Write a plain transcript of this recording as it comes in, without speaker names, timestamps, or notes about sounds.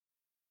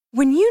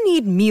When you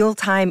need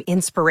mealtime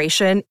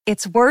inspiration,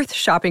 it's worth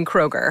shopping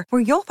Kroger,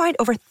 where you'll find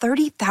over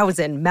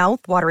 30,000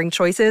 mouth-watering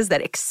choices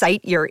that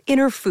excite your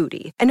inner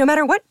foodie. And no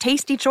matter what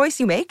tasty choice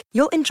you make,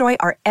 you'll enjoy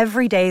our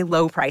everyday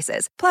low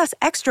prices, plus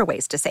extra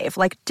ways to save,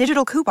 like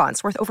digital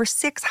coupons worth over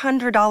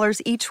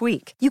 $600 each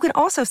week. You can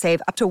also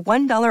save up to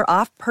 $1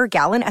 off per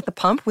gallon at the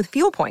pump with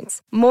fuel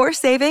points. More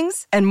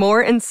savings and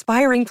more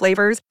inspiring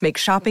flavors make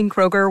shopping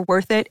Kroger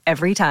worth it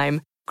every time.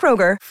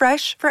 Kroger,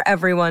 fresh for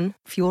everyone.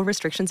 Fuel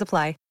restrictions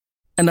apply.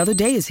 Another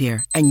day is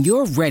here, and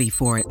you're ready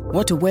for it.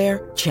 What to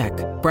wear? Check.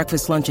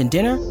 Breakfast, lunch, and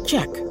dinner?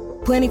 Check.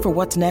 Planning for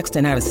what's next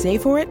and how to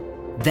save for it?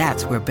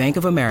 That's where Bank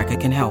of America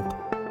can help.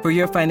 For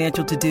your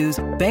financial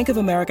to-dos, Bank of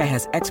America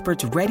has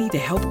experts ready to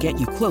help get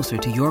you closer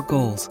to your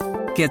goals.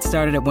 Get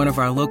started at one of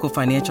our local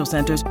financial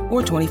centers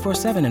or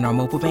 24/7 in our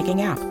mobile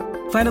banking app.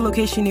 Find a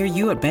location near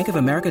you at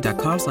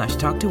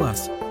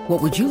bankofamerica.com/talktous.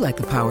 What would you like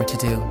the power to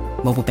do?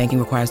 Mobile banking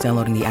requires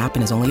downloading the app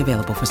and is only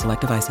available for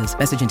select devices.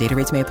 Message and data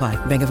rates may apply.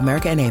 Bank of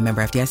America N.A.,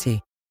 member FDIC.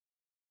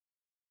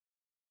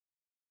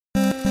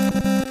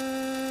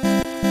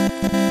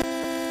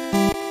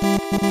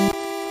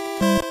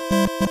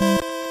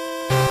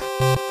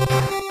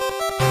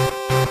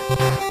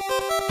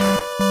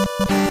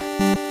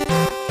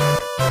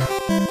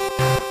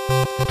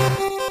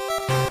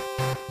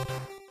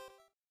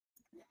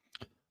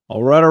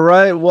 All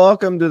right.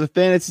 Welcome to the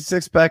Fantasy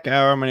Six Pack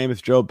Hour. My name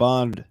is Joe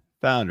Bond,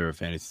 founder of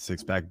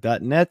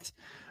FantasySixPack.net.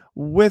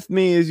 With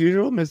me, as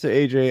usual, Mr.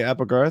 AJ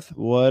Applegarth.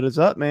 What is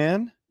up,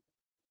 man?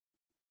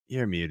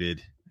 You're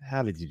muted.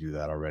 How did you do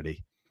that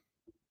already?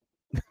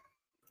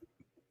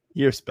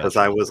 You're special. Because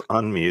I was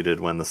unmuted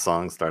when the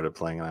song started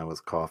playing and I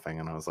was coughing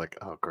and I was like,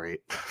 oh,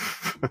 great.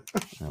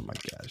 Oh, my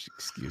gosh.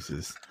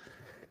 Excuses.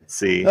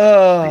 See,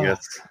 I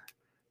guess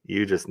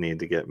you just need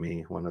to get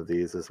me one of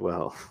these as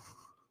well.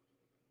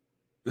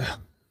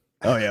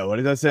 Oh, yeah. What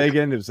did I say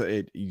again?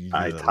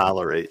 I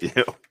tolerate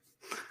you.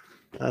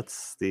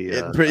 That's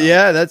the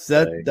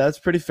that's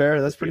pretty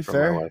fair. That's pretty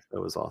fair. My wife.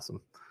 That was awesome.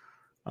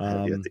 I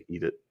had to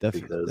eat it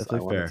because I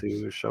wanted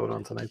to show it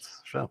on tonight's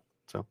show.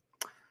 So,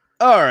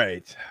 all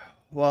right.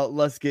 Well,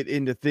 let's get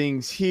into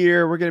things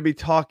here. We're going to be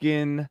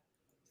talking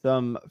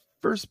some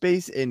first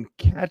base and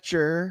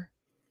catcher,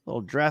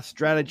 little draft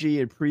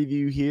strategy and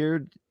preview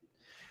here.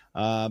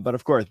 But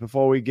of course,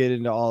 before we get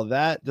into all of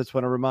that, just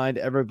want to remind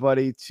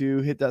everybody to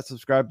hit that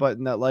subscribe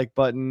button, that like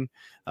button,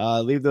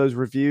 leave those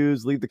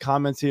reviews, leave the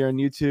comments here on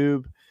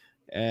YouTube.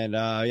 And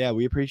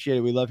we appreciate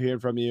it. We love hearing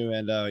from you.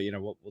 And,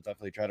 we'll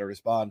definitely try to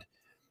respond.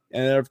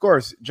 And then, of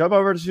course, jump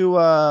over to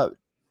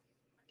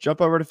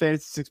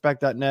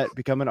FantasySixPack.net,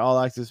 become an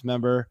all-access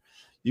member.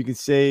 You can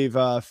save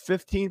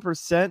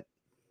 15%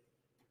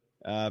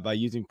 by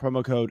using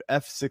promo code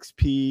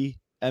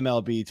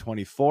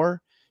F6PMLB24.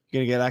 You're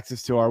going to get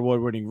access to our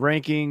award-winning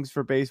rankings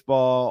for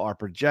baseball, our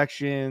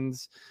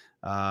projections.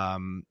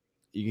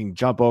 You can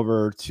jump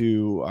over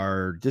to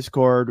our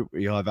Discord.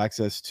 You'll have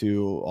access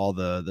to all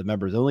the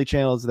members-only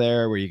channels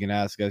there where you can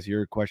ask us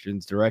your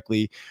questions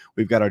directly.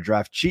 We've got our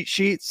draft cheat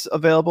sheets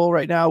available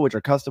right now, which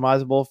are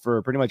customizable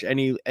for pretty much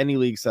any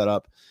league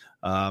setup.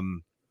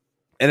 And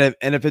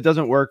if it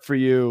doesn't work for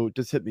you,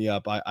 just hit me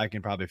up. I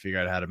can probably figure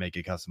out how to make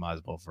it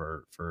customizable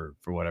for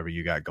whatever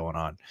you got going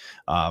on.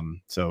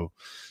 So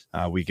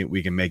we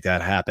can make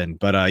that happen.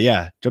 But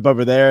jump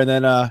over there, and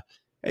then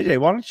AJ,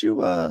 why don't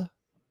you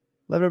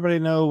let everybody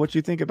know what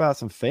you think about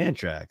some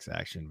Fantrax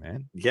action,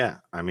 man? Yeah,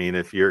 I mean,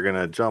 if you're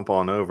gonna jump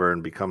on over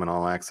and become an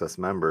all access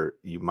member,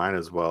 you might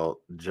as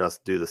well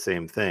just do the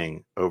same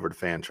thing over to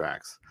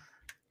Fantrax.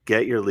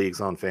 Get your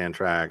leagues on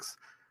Fantrax.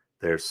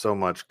 There's so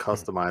much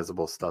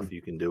customizable stuff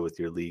you can do with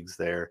your leagues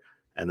there.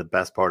 And the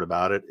best part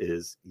about it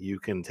is you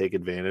can take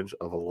advantage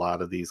of a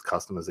lot of these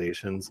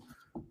customizations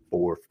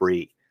for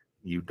free.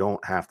 You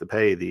don't have to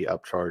pay the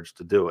upcharge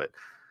to do it.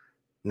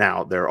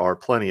 Now, there are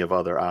plenty of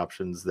other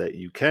options that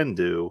you can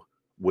do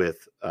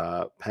with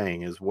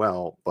paying as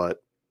well.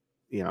 But,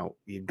 you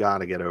got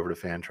to get over to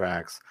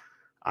Fantrax.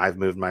 I've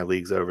moved my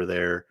leagues over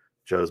there.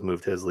 Joe's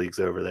moved his leagues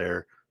over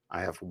there.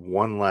 I have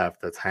one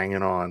left that's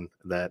hanging on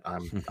that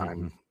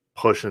I'm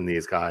pushing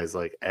these guys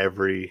like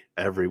every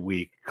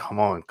week. Come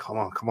on.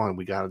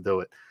 We got to do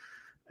it.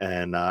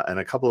 And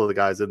a couple of the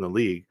guys in the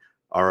league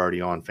are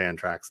already on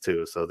Fantrax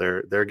too. So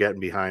they're getting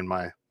behind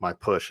my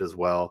push as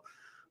well.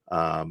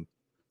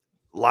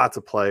 Lots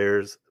of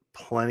players,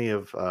 plenty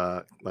of,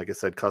 like I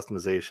said,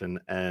 customization.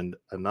 And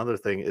another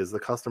thing is the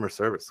customer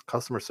service.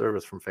 Customer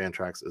service from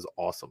Fantrax is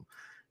awesome.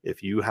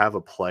 If you have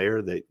a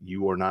player that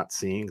you are not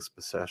seeing,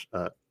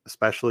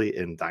 especially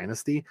in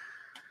Dynasty,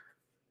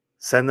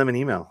 send them an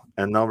email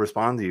and they'll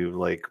respond to you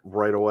like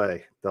right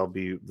away. They'll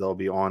be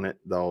on it.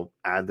 They'll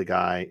add the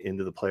guy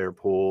into the player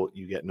pool.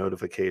 You get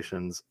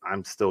notifications.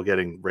 I'm still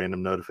getting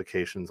random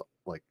notifications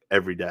like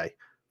every day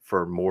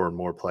for more and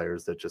more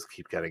players that just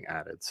keep getting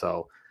added.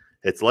 So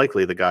it's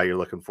likely the guy you're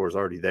looking for is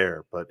already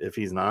there, but if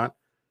he's not,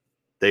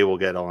 they will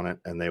get on it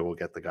and they will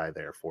get the guy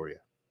there for you.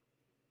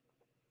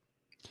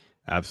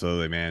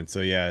 Absolutely, man.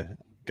 So yeah,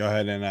 go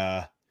ahead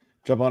and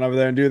jump on over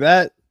there and do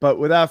that. But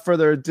without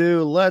further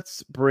ado,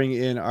 let's bring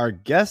in our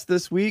guest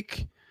this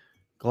week.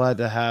 Glad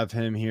to have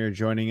him here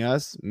joining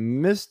us,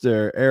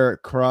 Mr.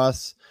 Eric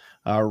Cross,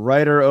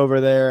 writer over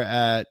there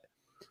at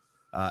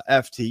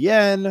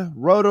FTN,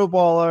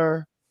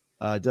 Rotoballer,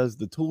 does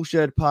the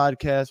Toolshed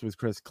podcast with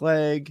Chris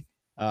Clegg.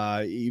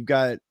 I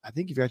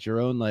think you've got your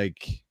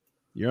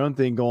own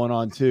thing going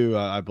on too,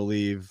 I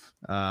believe,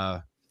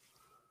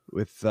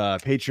 with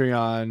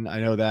Patreon. I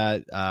know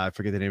that. I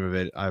forget the name of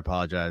it. I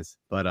apologize.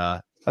 But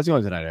how's it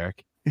going tonight,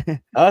 Eric?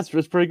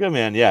 It's pretty good,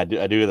 man. Yeah,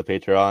 I do the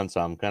Patreon,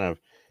 so I'm kind of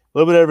a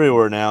little bit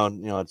everywhere now.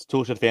 It's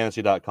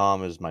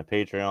toolshedfantasy.com is my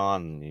Patreon.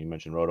 And you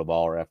mentioned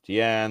Rotoball or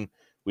FTN.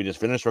 We just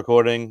finished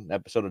recording an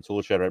episode of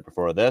Toolshed right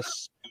before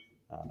this.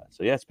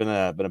 So yeah, it's been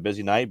a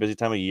busy night, busy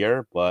time of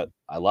year, but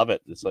I love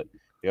it. It's like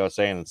I was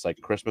saying, it's like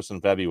Christmas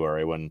in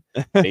February when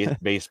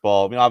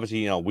baseball. I mean,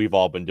 obviously, we've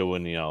all been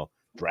doing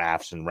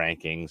drafts and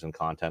rankings and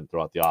content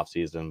throughout the off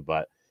season,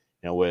 but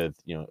with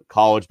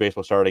college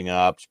baseball starting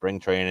up, spring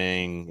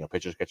training,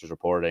 pitchers, catchers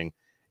reporting,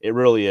 it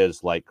really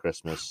is like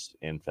Christmas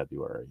in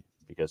February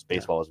because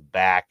baseball is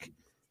back,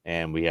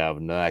 and we have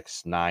the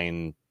next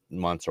 9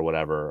 months or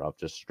whatever of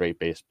just straight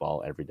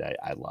baseball every day.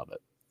 I love it.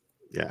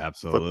 Yeah,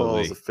 absolutely. Football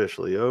is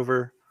officially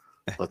over.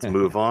 Let's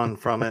move on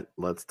from it.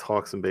 Let's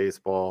talk some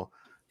baseball.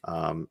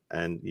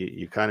 And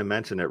you kind of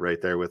mentioned it right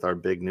there with our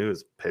big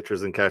news.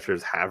 Pitchers and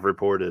catchers have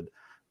reported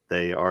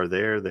they are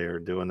there. They are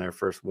doing their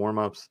first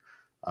warm-ups.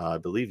 I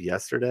believe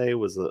yesterday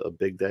was a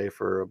big day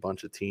for a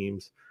bunch of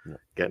teams,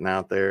 getting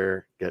out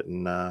there,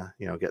 getting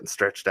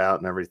stretched out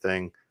and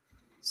everything.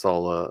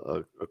 Saw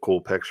a cool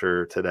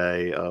picture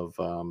today of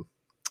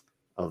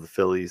the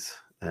Phillies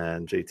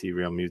and JT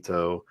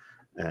Realmuto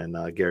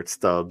and Garrett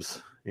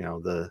Stubbs.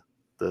 The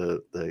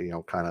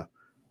kind of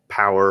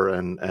power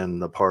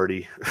and the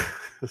party.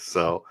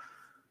 So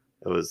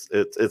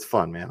it's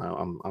fun, man.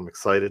 I'm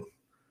excited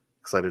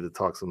to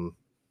talk some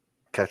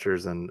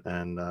catchers and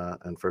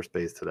first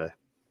base today.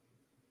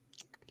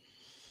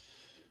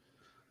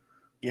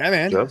 Yeah,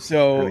 man. Joe,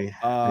 so any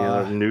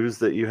other news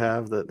that you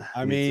have that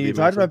you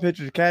talked about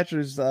pitchers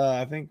catchers.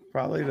 I think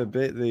probably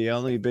the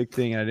only big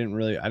thing I didn't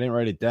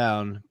write it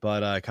down,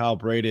 but Kyle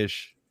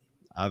Bradish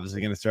obviously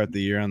going to start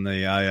the year on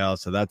the IL,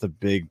 so that's a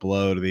big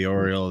blow to the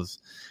Orioles.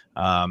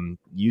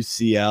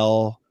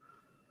 UCL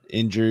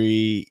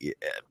injury,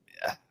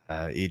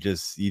 you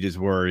just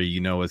worry,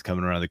 what's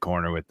coming around the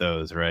corner with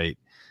those, right?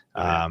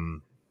 I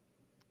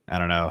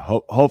don't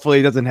know.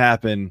 Hopefully it doesn't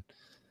happen,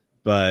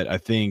 but I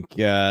think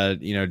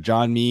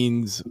John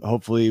Means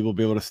hopefully will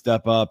be able to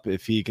step up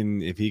if he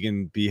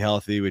can be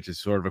healthy, which is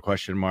sort of a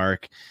question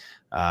mark.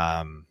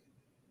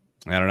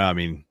 I don't know. I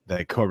mean,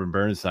 that Corbin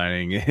Burns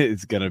signing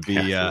is going to be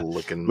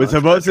was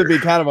supposed to be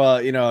kind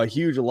of a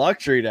huge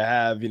luxury to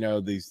have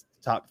these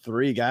top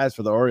three guys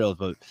for the Orioles,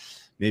 but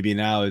maybe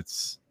now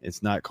it's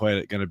not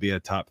quite going to be a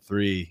top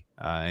three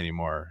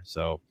anymore.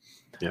 So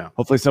yeah,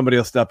 hopefully somebody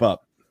will step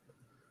up.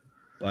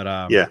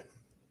 But yeah,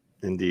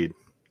 indeed.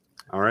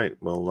 All right,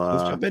 well,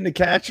 let's jump into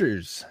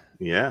catchers.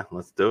 Yeah,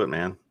 let's do it,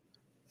 man.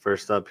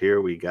 First up here,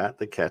 we got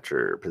the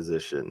catcher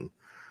position.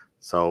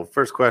 So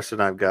first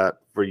question I've got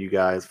for you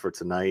guys for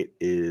tonight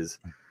is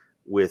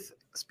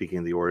speaking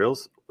of the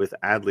Orioles, with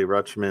Adley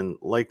Rutschman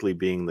likely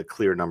being the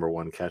clear number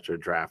one catcher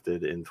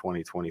drafted in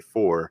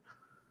 2024,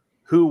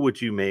 who would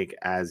you make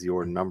as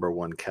your number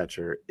one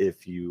catcher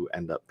if you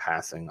end up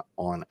passing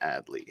on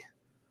Adley?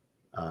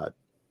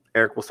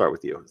 Eric, we'll start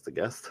with you as the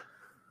guest.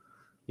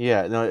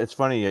 Yeah, no, it's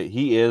funny.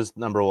 He is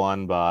number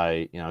one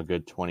by a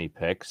good 20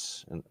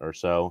 picks or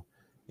so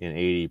in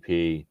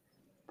ADP,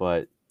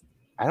 but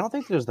I don't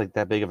think there's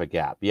that big of a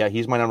gap. Yeah,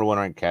 he's my number one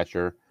ranked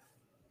catcher,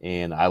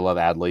 and I love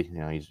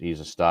Adley. He's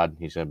a stud.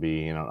 He's going to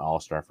be an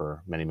all-star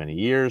for many, many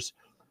years.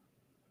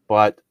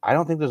 But I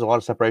don't think there's a lot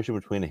of separation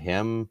between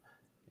him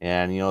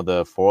and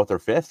the fourth or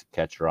fifth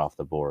catcher off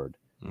the board.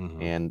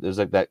 Mm-hmm. And there's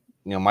that.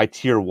 My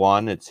tier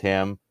one, it's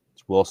him.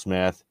 It's Will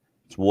Smith.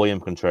 It's William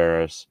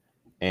Contreras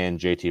and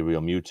JT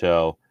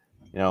Realmuto.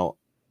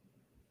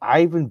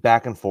 I've been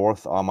back and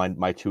forth on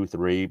my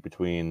 2-3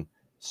 between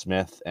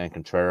Smith and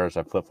Contreras.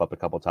 I've flip-flopped a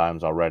couple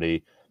times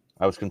already.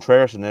 I was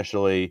Contreras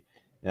initially.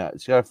 I'm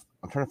trying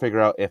to figure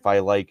out if I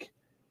like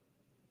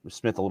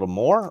Smith a little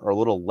more or a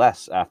little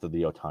less after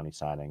the Ohtani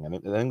signing. And I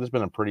think there's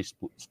been a pretty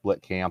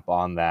split camp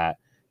on that.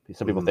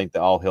 Some people think that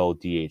he'll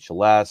DH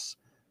less.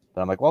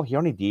 But I'm like, well, he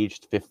only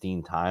DH'd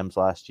 15 times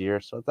last year.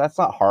 So that's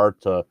not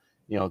hard to,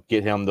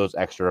 get him those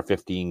extra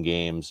 15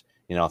 games,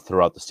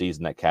 throughout the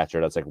season at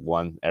catcher. That's like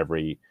one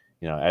every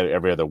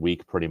other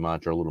week pretty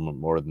much, or a little bit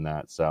more than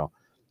that. So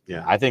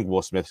yeah, I think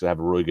Will Smith's going to have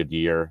a really good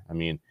year. I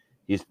mean,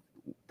 he's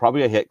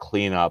probably going to hit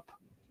cleanup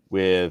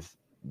with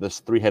this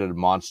three-headed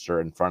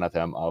monster in front of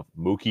him of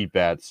Mookie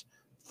Betts,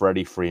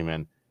 Freddie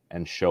Freeman,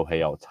 and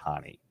Shohei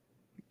Ohtani.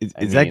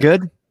 Is that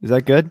good? Is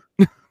that good?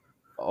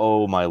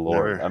 Oh my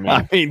Lord! Geez. I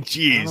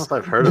don't know if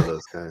I've heard of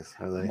those guys.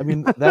 Are they? I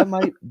mean, that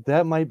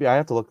might be. I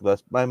have to look at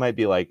this. That might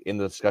be in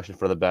the discussion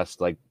for the best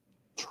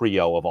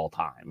trio of all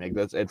time.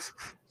 It's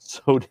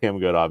so damn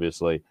good,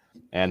 obviously.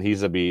 And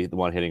he's gonna be the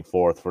one hitting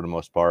fourth for the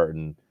most part,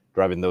 and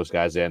driving those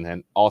guys in,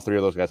 and all three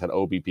of those guys had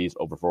OBPs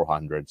over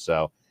 400.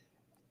 So,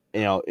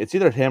 it's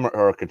either him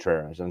or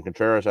Contreras. And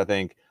Contreras, I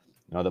think,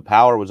 the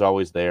power was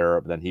always there,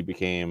 but then he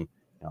became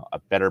a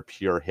better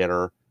pure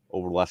hitter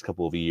over the last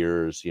couple of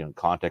years.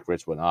 Contact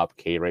rates went up,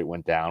 K rate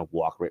went down,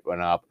 walk rate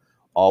went up,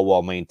 all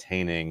while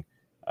maintaining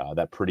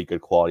that pretty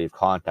good quality of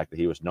contact that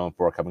he was known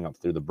for coming up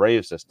through the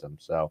Braves system.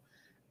 So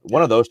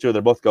one of those two,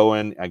 they're both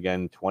going,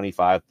 again,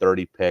 25,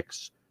 30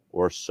 picks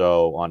or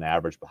so on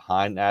average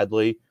behind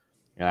Adley.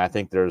 And I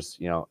think there's,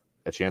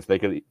 a chance they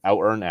could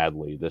out-earn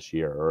Adley this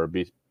year or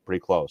be pretty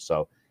close.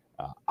 So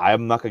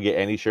I'm not going to get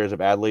any shares of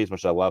Adley as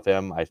much as I love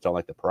him. I just don't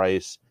like the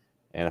price.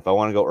 And if I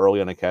want to go early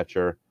on a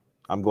catcher,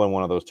 I'm going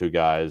one of those two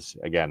guys,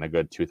 again, a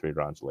good 2-3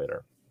 rounds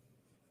later.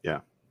 Yeah.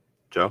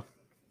 Joe?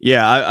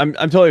 Yeah, I'm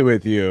totally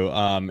with you.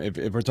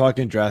 If we're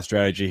talking draft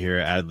strategy here,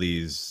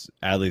 Adley's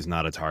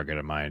not a target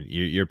of mine.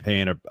 You're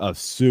paying a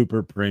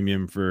super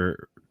premium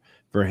for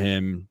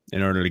him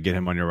in order to get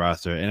him on your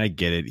roster, and I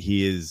get it.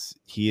 He is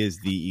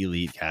the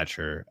elite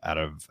catcher out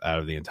of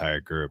the entire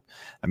group.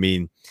 I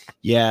mean,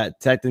 yeah,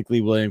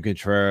 technically William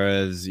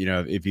Contreras,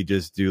 if you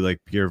just do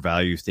like pure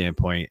value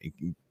standpoint,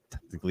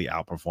 technically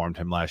outperformed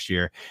him last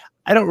year.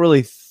 I don't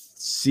really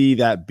see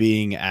that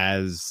being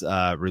as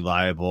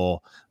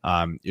reliable.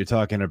 You're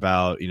talking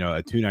about a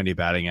 290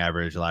 batting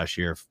average last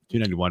year,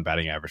 291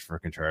 batting average for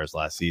Contreras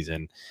last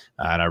season,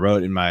 and I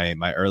wrote in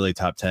my early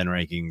top 10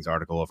 rankings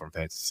article over on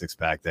Fantasy Six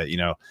Pack that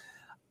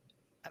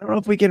I don't know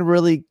if we can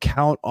really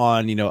count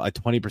on a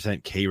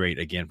 20% K rate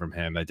again from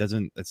him.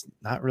 That's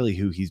not really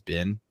who he's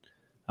been.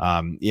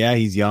 Yeah,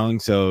 he's young,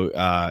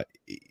 so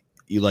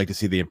you like to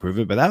see the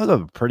improvement, but that was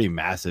a pretty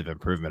massive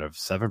improvement of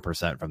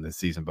 7% from the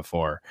season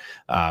before.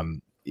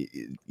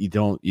 You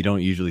don't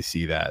usually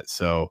see that.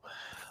 So,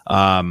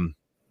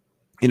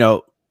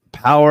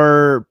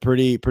 power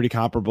pretty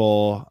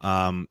comparable.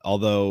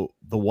 Although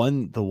the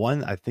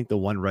one I think the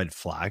one red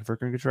flag for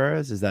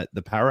Contreras is that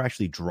the power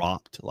actually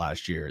dropped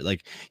last year.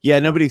 Like, yeah,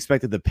 nobody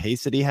expected the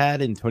pace that he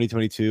had in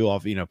 2022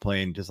 off,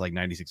 playing just like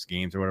 96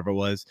 games or whatever it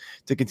was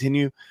to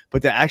continue,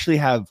 but to actually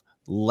have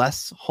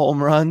less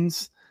home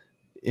runs,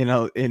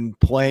 in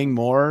playing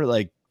more,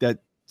 like that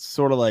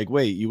sort of like,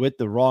 wait, you went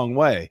the wrong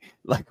way.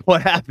 Like,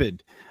 what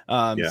happened?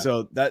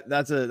 So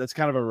that's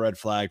kind of a red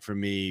flag for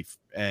me,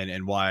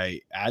 and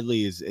why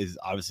Adley is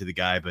obviously the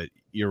guy, but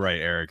you're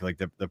right, Eric. Like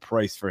the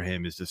price for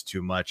him is just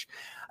too much.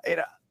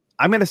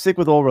 I'm gonna stick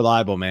with old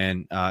reliable,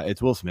 man.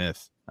 It's Will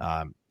Smith.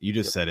 You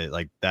just said it,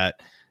 like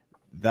that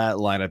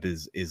lineup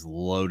is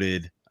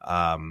loaded.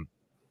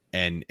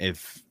 And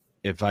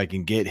if I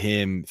can get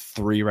him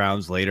 3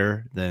 rounds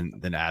later than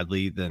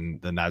Adley, then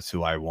that's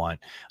who I want.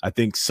 I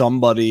think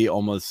somebody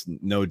almost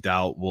no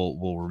doubt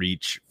will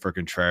reach for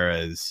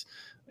Contreras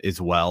as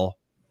well,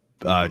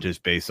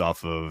 just based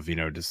off of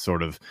just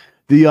sort of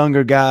the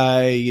younger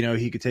guy.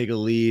 He could take a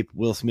leap.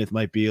 Will Smith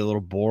might be a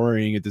little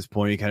boring at this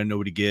point. You kind of know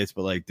what he gets,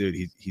 but like, dude,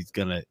 he's just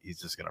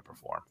gonna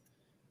perform.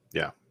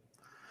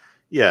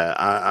 Yeah,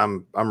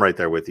 I'm right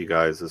there with you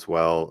guys as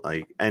well.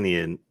 Like any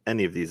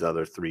of these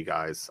other 3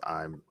 guys,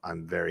 I'm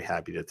very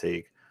happy to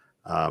take.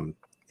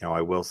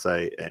 I will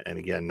say, and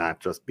again,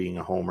 not just being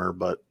a homer,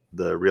 but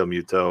the Real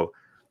Muto,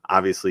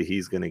 obviously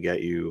he's going to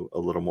get you a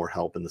little more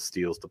help in the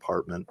steals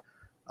department,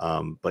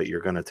 but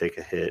you're going to take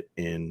a hit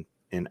in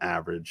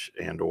average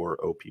and or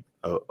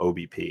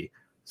OBP.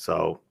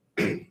 So,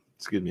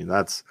 excuse me,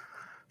 that's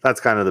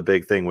kind of the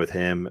big thing with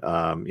him.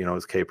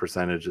 His K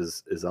percentage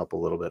is up a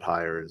little bit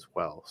higher as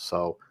well.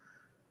 So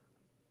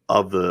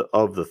of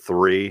the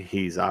 3,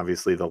 he's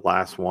obviously the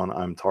last one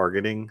I'm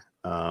targeting.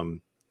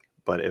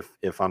 But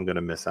if I'm going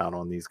to miss out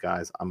on these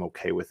guys, I'm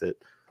okay with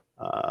it.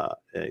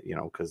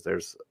 Because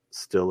there's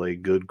still a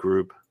good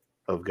group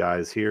of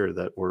guys here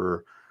that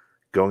we're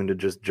going to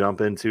just jump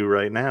into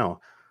right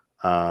now.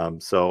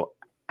 So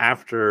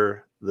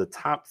after the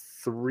top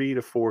 3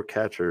 to 4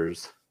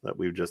 catchers that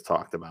we've just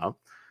talked about,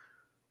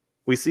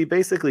 we see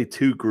basically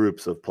 2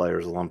 groups of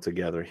players lumped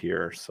together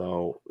here.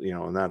 So,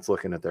 and that's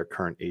looking at their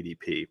current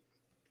ADP.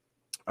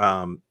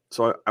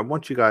 So I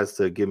want you guys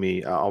to give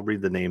me, I'll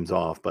read the names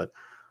off, but,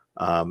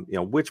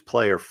 which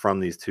player from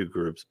these 2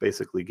 groups,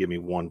 basically give me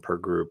one per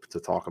group to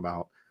talk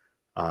about,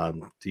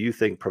 do you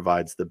think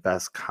provides the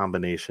best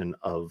combination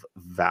of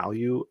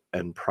value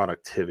and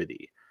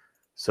productivity?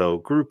 So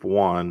group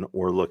 1,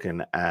 we're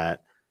looking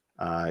at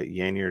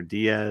Yainer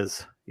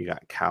Diaz, you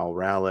got Cal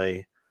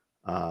Raleigh,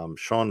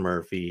 Sean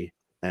Murphy,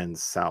 and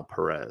Sal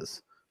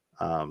Perez.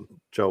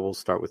 Joe, we'll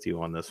start with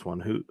you on this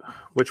one.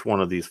 Which one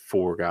of these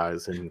 4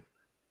 guys in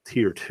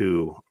tier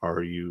 2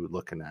 are you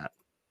looking at?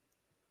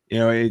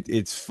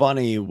 It's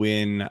funny,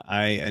 when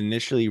I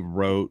initially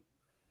wrote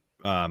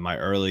my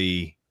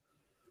early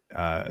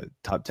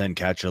top 10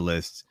 catcher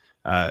list,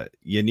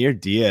 Yainer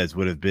Diaz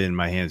would have been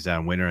my hands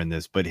down winner in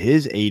this, but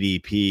his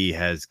ADP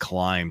has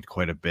climbed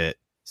quite a bit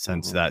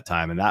since that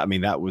time. And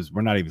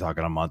we're not even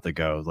talking a month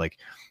ago. Like,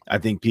 I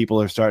think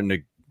people are starting to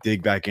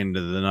dig back into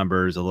the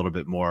numbers a little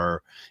bit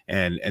more,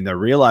 and they're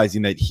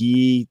realizing that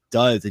he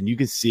does, and you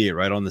can see it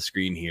right on the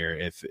screen here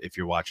if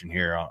you're watching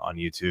here on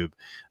YouTube.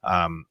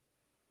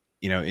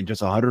 in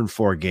just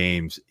 104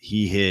 games,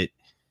 he hit,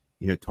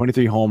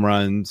 23 home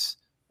runs,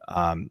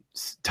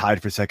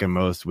 tied for second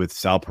most with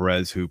Sal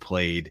Perez, who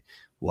played,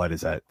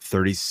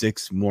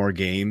 36 more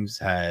games,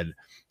 had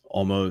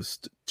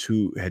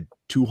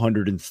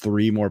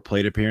 203 more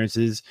plate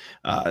appearances.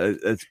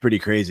 That's pretty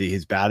crazy.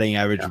 His batting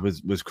average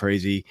was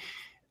crazy.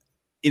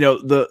 He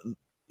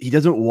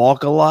doesn't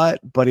walk a lot,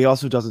 but he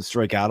also doesn't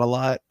strike out a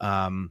lot.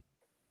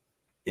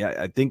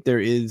 I think there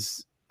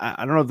is.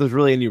 I don't know if there's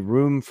really any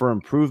room for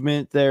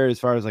improvement there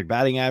as far as like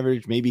batting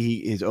average.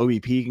 Maybe his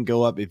OBP can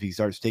go up if he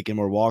starts taking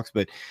more walks.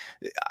 But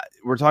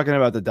we're talking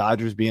about the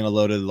Dodgers being a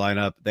loaded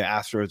lineup. The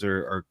Astros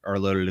are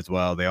loaded as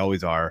well. They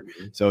always are.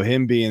 Mm-hmm. So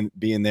him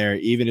being there,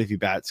 even if he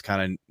bats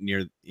kind of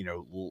near,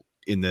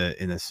 in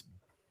this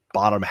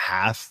bottom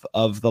half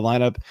of the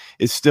lineup,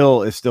 is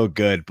still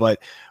good.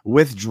 But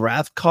with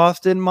draft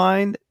cost in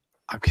mind,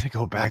 I'm gonna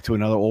go back to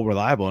another old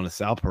reliable and a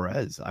Sal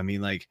Perez. I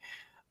mean, like,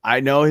 I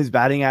know his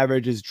batting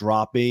average is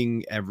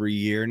dropping every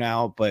year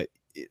now, but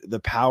the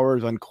power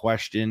is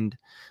unquestioned.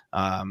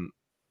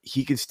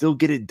 He can still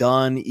get it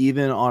done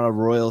even on a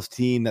Royals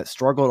team that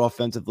struggled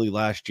offensively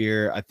last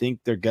year. I think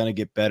they're going to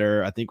get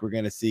better. I think we're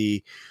going to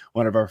see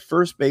one of our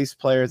first base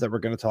players that we're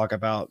going to talk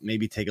about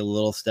maybe take a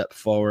little step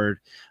forward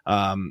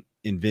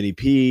in Vinny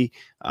P.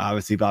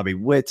 Obviously, Bobby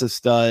Witt's a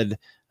stud.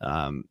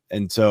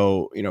 And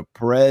so,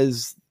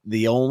 Perez,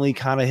 the only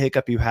kind of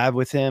hiccup you have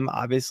with him,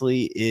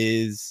 obviously,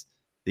 is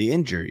the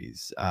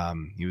injuries.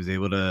 He was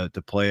able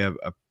to play a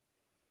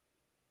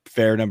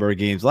fair number of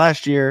games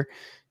last year.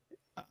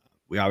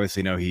 We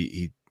obviously know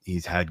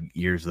he's had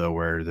years though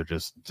where they're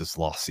just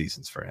lost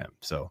seasons for him.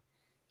 So,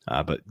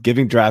 but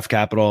giving draft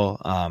capital,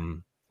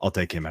 I'll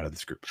take him out of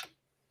this group.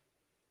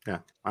 Yeah.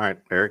 All right,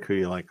 Eric, who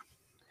you like?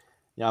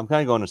 Yeah, I'm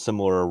kind of going a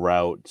similar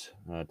route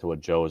to what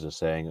Joe was just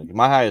saying. Like,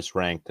 my highest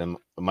ranked and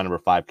my number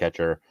 5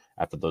 catcher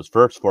after those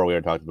first 4 we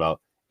were talking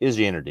about is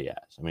Yainer Diaz.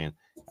 I mean,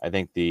 I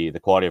think the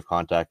quality of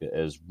contact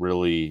is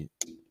really,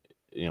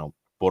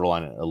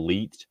 borderline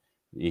elite.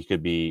 He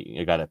could be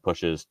a guy that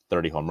pushes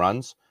 30 home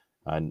runs.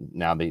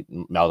 Now the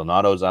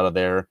Maldonado's out of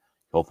there.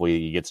 Hopefully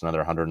he gets another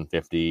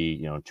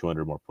 150,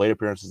 200 more plate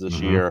appearances this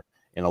year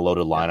in a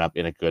loaded lineup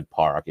in a good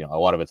park. A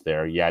lot of it's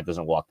there. Yeah, it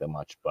doesn't walk that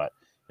much, but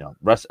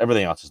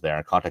everything else is there,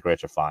 and contact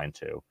rates are fine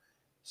too.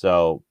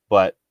 So,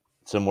 but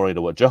similarly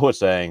to what Joe was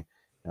saying,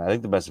 I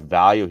think the best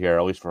value here,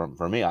 at least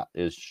for me,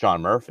 is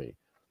Sean Murphy,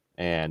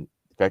 and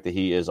the fact that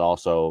he is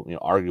also,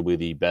 arguably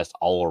the best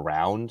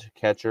all-around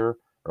catcher,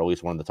 or at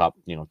least one of the top,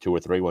 2 or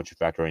 3 once you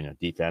factor in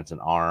defense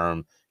and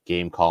arm,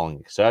 game calling,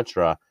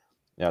 etc.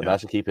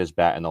 That's to keep his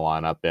bat in the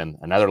lineup. And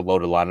another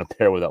loaded lineup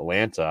there with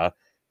Atlanta,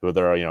 who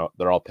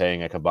they're all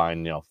paying a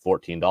combined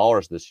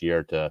 $14 this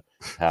year to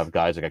have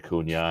guys like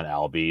Acuna and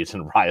Albies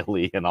and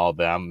Riley and all of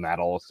them, Matt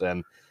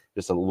Olson,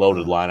 just a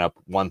loaded lineup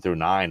 1 through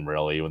 9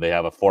 really. When they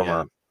have a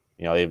former,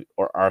 they have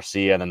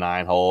Arcia in the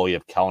 9 hole, you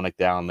have Kelenic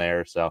down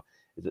there, so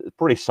it's a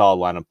pretty solid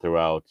lineup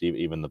throughout,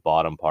 even the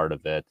bottom part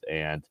of it.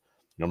 And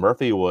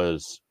Murphy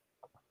was,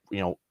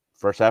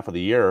 first half of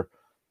the year,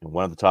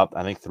 one of the top,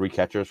 I think, 3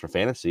 catchers for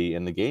fantasy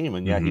in the game.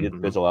 And he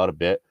did fizzle out a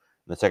bit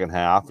in the second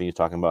half. And he's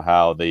talking about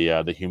how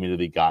the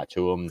humidity got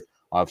to him.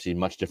 Obviously,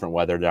 much different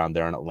weather down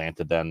there in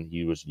Atlanta than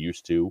he was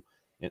used to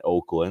in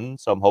Oakland.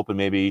 So I'm hoping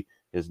maybe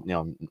his,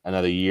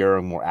 another year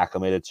and more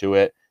acclimated to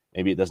it.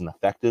 Maybe it doesn't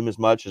affect him as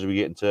much as we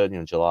get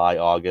into, July,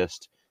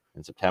 August,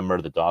 and September,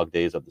 the dog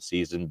days of the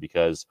season,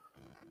 because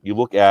you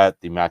look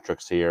at the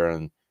metrics here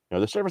and,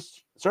 the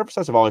service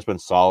stats have always been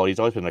solid. He's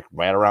always been like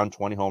right around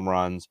 20 home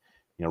runs,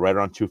 right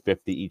around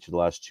 250 each of the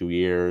last 2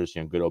 years,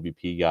 good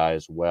OBP guy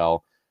as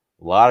well.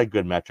 A lot of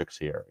good metrics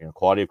here,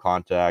 quality of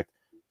contact,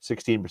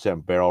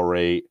 16% barrel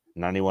rate,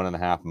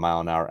 91.5 mile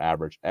an hour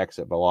average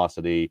exit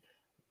velocity,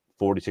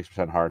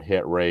 46% hard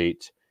hit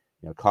rate.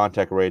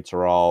 Contact rates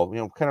are all,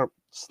 kind of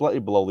slightly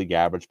below league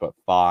average, but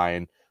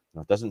fine.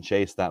 It doesn't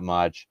chase that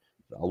much.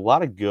 A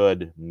lot of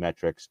good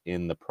metrics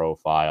in the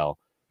profile.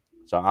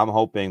 So I'm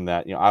hoping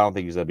that, I don't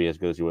think he's going to be as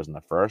good as he was in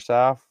the first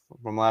half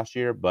from last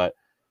year, but,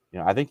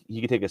 I think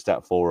he could take a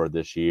step forward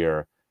this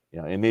year,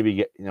 and maybe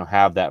get,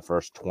 have that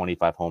first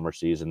 25 homer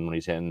season when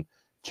he's hitting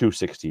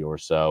 260 or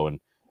so. And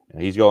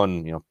he's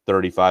going,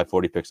 35,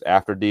 40 picks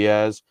after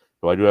Diaz.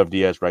 So I do have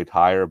Diaz ranked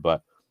higher,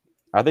 but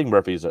I think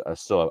Murphy's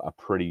still a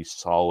pretty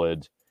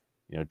solid,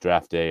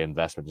 draft day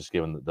investment, just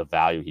given the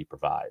value he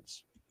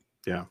provides.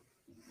 Yeah.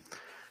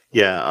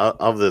 Yeah.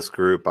 Of this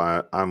group,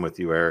 I'm with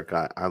you, Eric.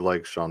 I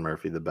like Sean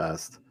Murphy the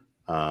best.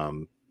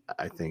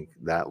 I think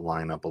that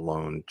lineup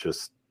alone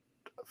just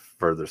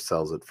further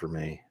sells it for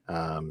me.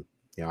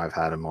 I've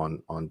had him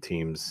on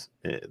teams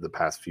the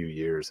past few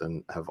years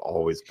and have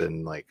always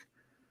been like,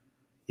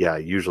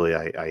 usually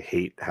I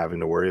hate having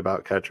to worry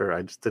about catcher.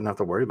 I just didn't have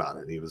to worry about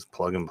it. He was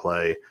plug and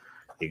play.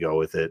 You go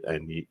with it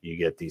and you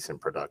get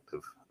decent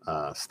productive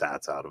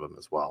stats out of him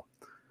as well.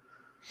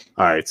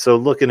 All right. So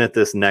looking at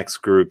this next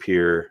group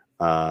here,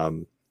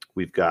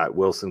 we've got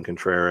Wilson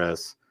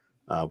Contreras.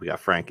 We got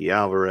Frankie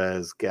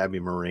Alvarez, Gabby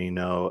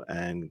Moreno,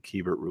 and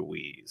Keibert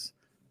Ruiz.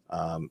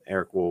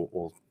 Eric,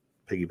 we'll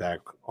piggyback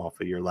off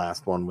of your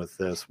last one with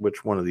this.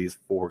 Which one of these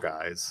four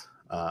guys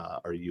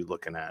are you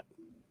looking at?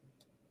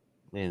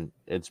 I mean,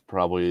 it's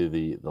probably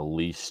the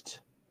least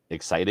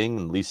exciting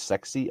and least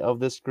sexy of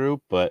this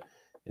group, but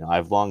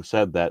I've long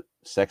said that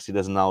sexy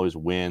doesn't always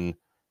win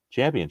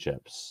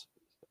championships,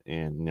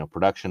 and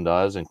production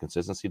does and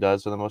consistency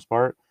does for the most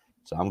part.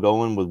 So I'm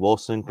going with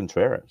Wilson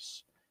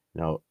Contreras.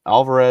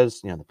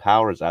 Alvarez, the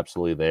power is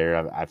absolutely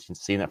there. I've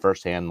seen it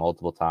firsthand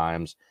multiple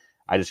times.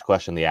 I just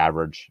question the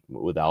average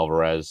with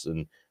Alvarez,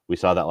 and we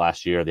saw that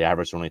last year. The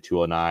average was only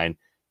 209.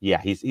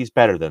 Yeah, he's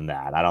better than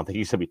that. I don't think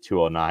he's going to be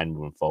 209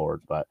 moving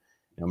forward, but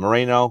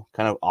Moreno,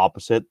 kind of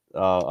opposite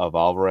of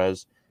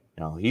Alvarez.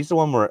 He's the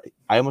one where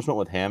I almost went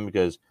with him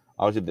because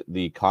obviously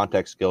the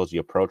contact skills, the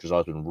approach has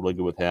always been really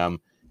good with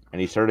him,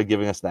 and he started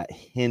giving us that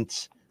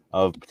hint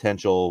of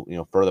potential,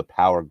 further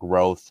power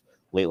growth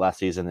late last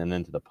season and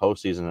into the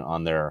postseason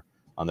on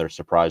their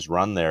surprise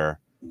run there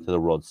to the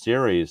World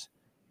Series.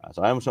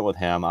 So I almost went with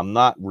him. I'm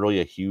not really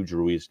a huge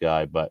Ruiz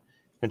guy, but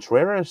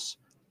Contreras,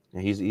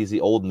 he's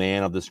the old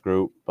man of this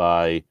group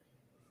by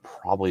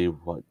probably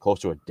close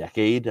to a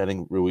decade. I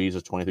think Ruiz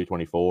is 23,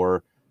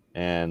 24,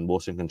 and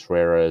Wilson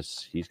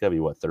Contreras, he's got to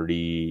be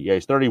 30? Yeah,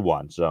 he's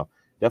 31. So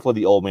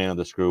definitely the old man of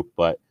this group,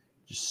 but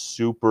just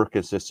super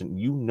consistent.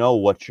 You know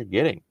what you're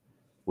getting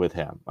with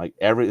him. Like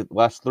every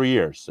last 3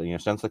 years, so,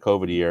 since the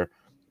COVID year,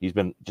 he's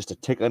been just a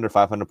tick under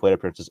 500 plate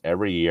appearances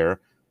every year,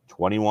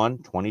 21,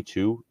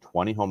 22,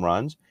 20 home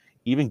runs,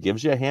 even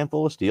gives you a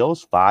handful of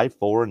steals, 5,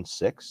 4, and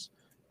 6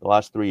 the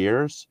last 3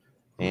 years.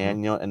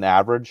 And, an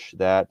average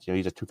that,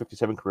 he's a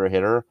 257 career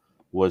hitter,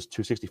 was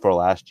 264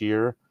 last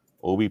year.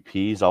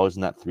 OBP is always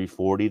in that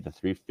 340 to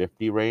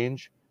 350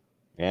 range.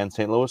 And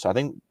St. Louis, I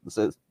think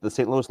the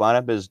St. Louis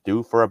lineup is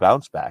due for a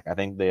bounce back. I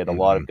think they had a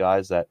lot of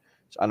guys that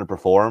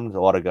underperformed, a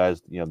lot of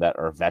guys, that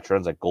are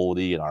veterans like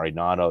Goldie and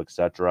Arenado,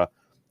 etc.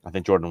 I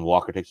think Jordan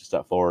Walker takes a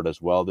step forward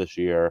as well this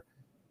year.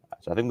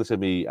 So I think this is going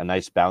to be a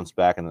nice bounce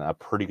back and a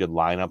pretty good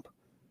lineup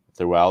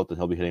throughout, and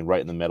he'll be hitting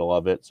right in the middle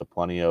of it. So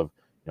plenty of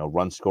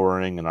run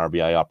scoring and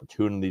RBI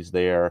opportunities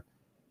there.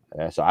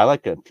 So I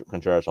like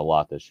Contreras a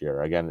lot this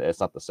year. Again, it's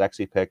not the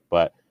sexy pick,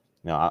 but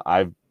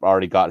I've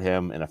already got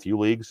him in a few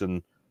leagues,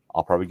 and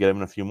I'll probably get him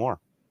in a few more.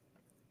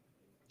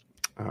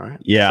 All right.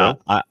 Yeah,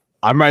 so,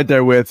 I'm right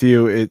there with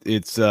you.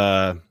 It's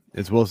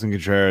Wilson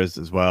Contreras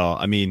as well.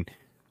 I mean,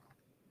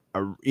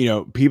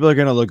 people are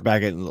going to look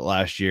back at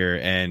last year,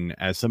 and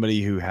as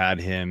somebody who had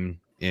him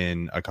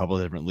in a couple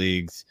of different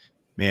leagues,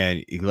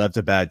 man, he left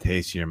a bad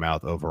taste in your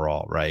mouth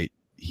overall, right?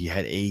 He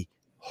had a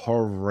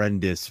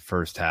horrendous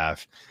first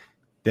half.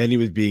 Then he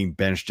was being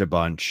benched a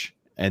bunch.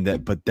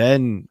 But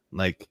then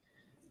like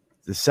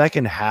the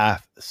second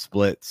half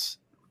splits,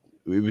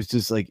 it was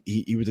just like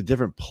he was a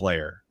different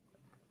player.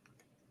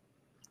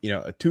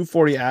 A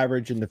 240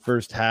 average in the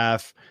first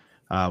half,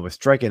 was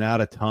striking out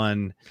a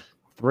ton,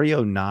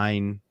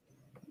 309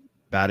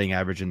 batting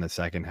average in the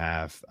second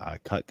half,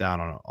 cut down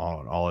on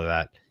all of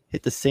that,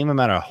 hit the same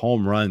amount of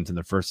home runs in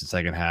the first and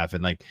second half.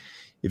 And like,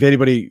 if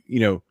anybody,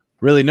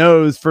 really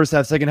knows, first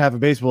half, second half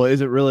of baseball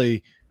isn't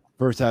really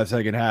first half,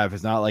 second half.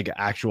 It's not like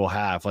actual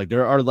half. Like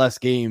there are less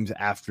games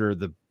after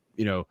the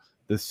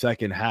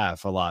second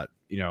half a lot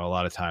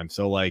of times.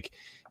 So like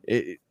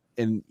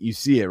and you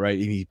see it, right?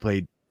 He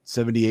played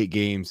 78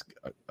 games,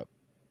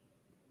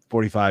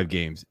 45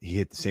 games. He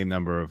hit the same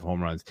number of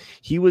home runs.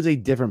 He was a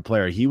different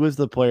player. He was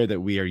the player that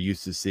we are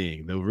used to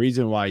seeing. The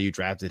reason why you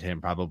drafted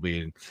him probably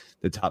in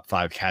the top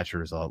 5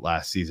 catchers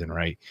last season,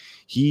 right?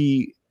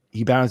 He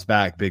bounced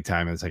back big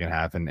time in the second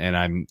half, and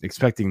I'm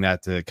expecting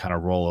that to kind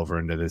of roll over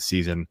into this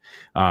season.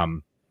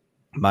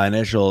 My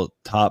initial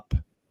top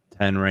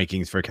 10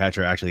 rankings for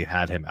catcher actually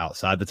had him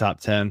outside the top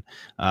 10,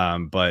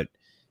 but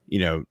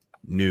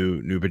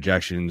new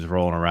projections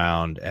rolling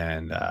around,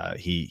 and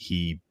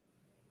he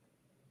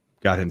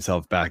got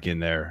himself back in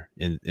there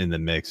in the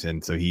mix,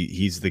 and so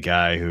he's the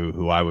guy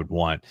who I would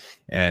want,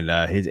 and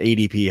his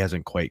ADP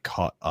hasn't quite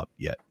caught up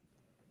yet.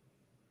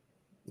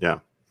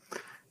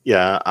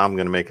 Yeah, I'm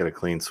going to make it a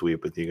clean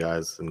sweep with you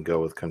guys and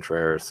go with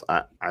Contreras.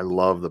 I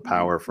love the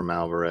power from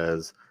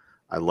Alvarez.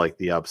 I like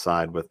the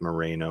upside with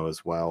Moreno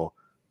as well.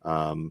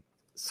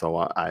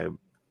 So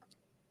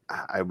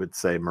I would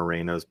say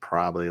Moreno's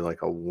probably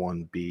like a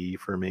 1B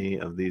for me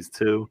of these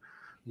two.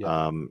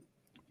 Yeah.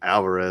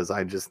 Alvarez,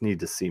 I just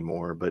need to see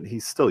more, but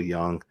he's still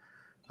young.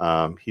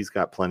 He's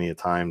got plenty of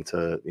time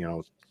to,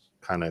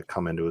 kind of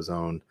come into his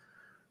own,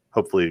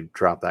 hopefully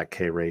drop that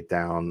K rate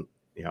down,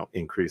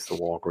 increase the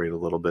walk rate a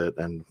little bit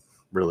and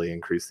really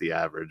increase the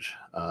average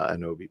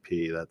and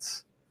OBP.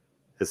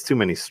 It's too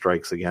many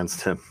strikes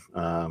against him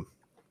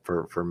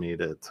for me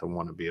to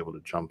want to be able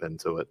to jump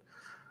into it.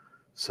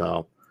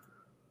 So,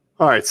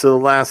 all right. So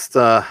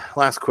the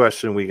last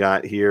question we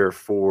got here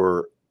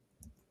for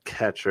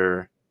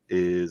catcher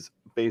is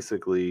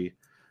basically,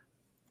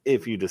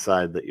 if you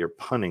decide that you're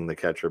punting the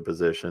catcher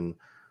position,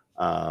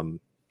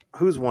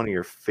 who's one of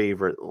your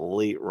favorite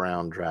late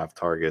round draft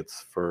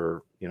targets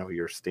for,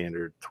 your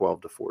standard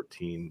 12 to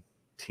 14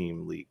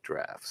 team league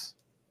drafts?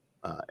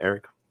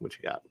 Eric, what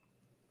you got?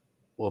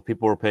 Well, if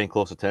people were paying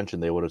close attention,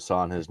 they would have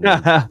saw his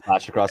name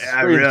flash across the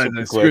I screen. realized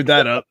I screwed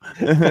that up.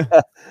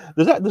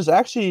 There's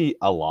actually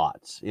a lot.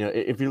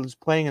 If you're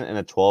just playing in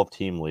a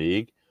 12-team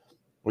league,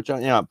 which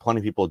plenty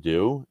of people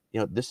do,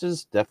 this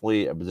is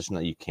definitely a position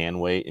that you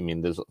can wait. I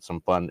mean, there's some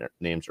fun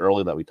names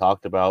early that we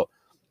talked about,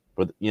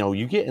 but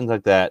you get in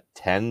like that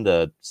 10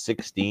 to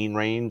 16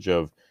 range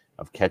of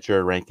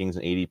catcher rankings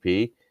and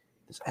ADP.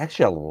 There's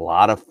actually a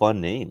lot of fun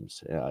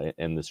names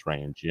in this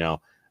range.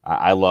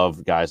 I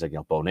love guys like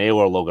Bo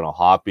Naylor, Logan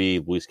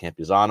O'Hoppe, Luis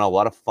Campusano, a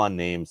lot of fun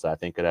names that I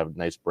think could have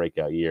nice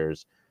breakout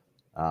years.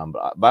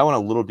 But I went a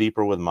little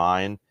deeper with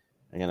mine.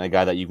 Again, a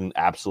guy that you can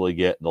absolutely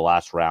get the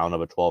last round of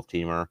a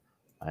 12-teamer.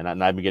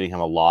 And I've been getting him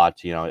a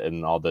lot,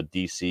 in all the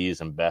DCs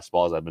and best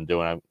balls I've been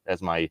doing.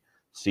 As my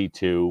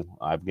C2,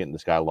 I've been getting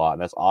this guy a lot.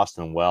 And that's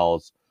Austin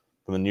Wells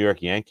from the New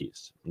York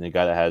Yankees. And the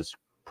guy that has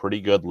pretty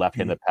good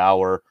left-handed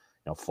power,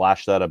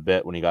 flashed that a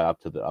bit when he got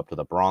up to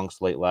the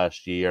Bronx late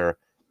last year.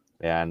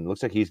 And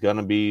looks like he's going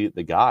to be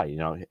the guy.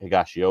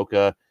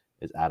 Higashioka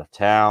is out of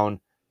town.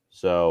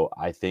 So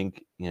I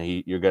think,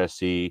 you're going to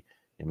see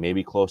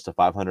maybe close to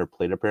 500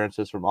 plate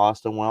appearances from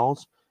Austin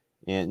Wells.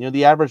 And,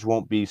 the average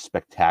won't be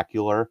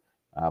spectacular,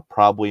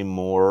 probably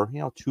more,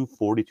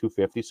 240,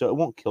 250. So it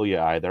won't kill you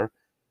either.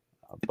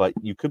 But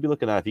you could be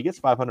looking at, if he gets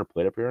 500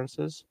 plate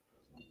appearances,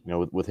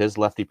 with his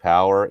lefty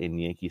power in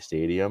Yankee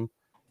Stadium,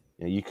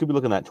 you could be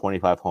looking at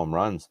 25 home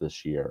runs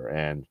this year.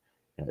 And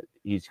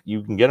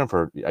you can get him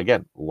for,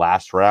 again,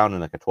 last round in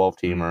like a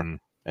 12-teamer. Mm-hmm.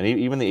 And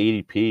even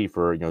the ADP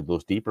for,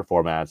 those deeper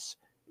formats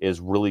is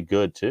really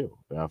good too,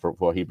 for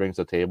what he brings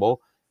to the table.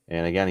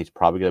 And again, he's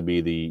probably going to be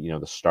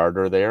the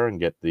starter there and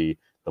get the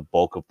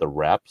bulk of the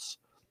reps.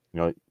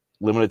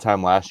 Limited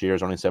time last year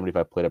is only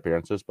 75 plate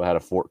appearances, but had a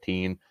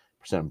 14%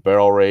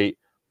 barrel rate,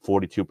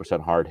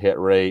 42% hard hit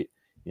rate.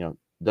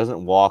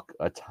 Doesn't walk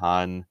a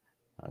ton,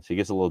 so he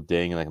gets a little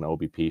ding in like an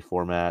OBP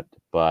format.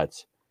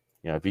 But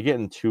if you're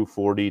getting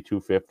 240,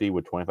 250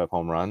 with 25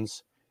 home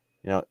runs,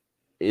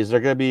 is there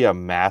going to be a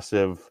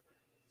massive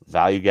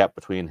value gap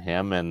between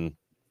him and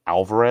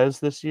Alvarez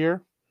this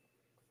year?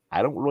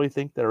 I don't really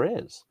think there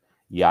is.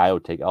 Yeah, I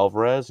would take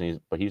Alvarez,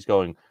 but he's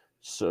going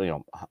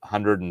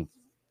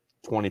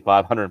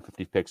 125,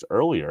 150 picks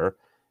earlier.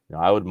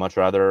 I would much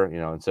rather,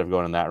 instead of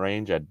going in that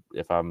range,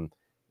 if I'm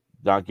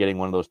not getting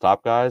one of those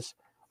top guys,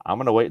 I'm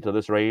going to wait until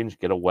this range,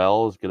 get a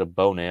Wells, get a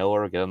Bo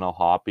Naylor, get an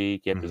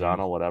O'Hoppe,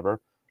 Campusano, whatever.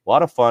 A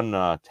lot of fun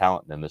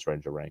talent in this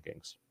range of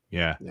rankings.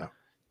 Yeah.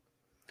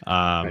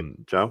 Right,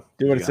 Joe?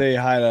 Do want to say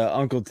hi to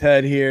Uncle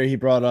Ted here. He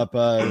brought up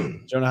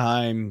Jonah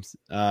Heim's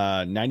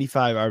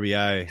 95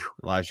 RBI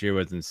last year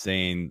was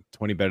insane.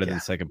 20 better than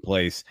second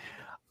place.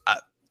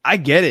 I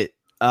get it.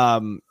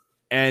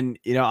 And,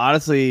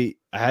 honestly,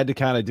 I had to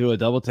kind of do a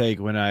double take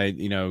when I,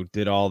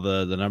 did all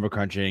the number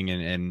crunching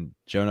and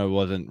Jonah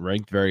wasn't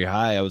ranked very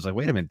high. I was like,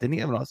 wait a minute, didn't he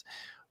have an else?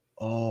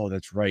 Oh,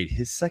 that's right.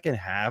 His second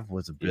half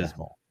was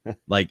abysmal. Yeah.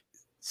 Like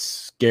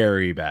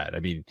scary bad. I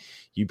mean,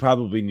 you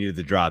probably needed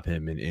to drop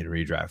him in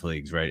redraft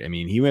leagues, right? I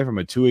mean, he went from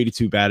a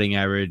 282 batting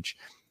average,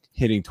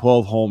 hitting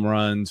 12 home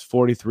runs,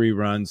 43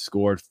 runs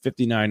scored,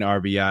 59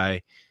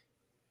 RBI.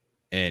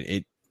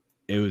 And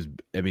it was,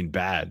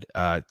 bad.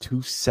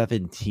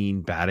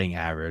 217 batting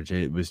average.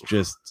 It was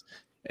just,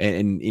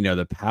 and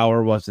the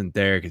power wasn't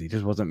there because he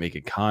just wasn't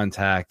making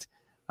contact.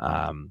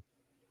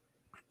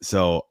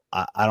 So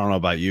I don't know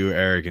about you,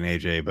 Eric and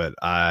AJ, but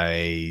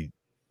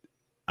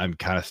I'm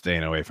kind of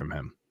staying away from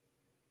him.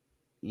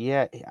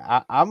 Yeah,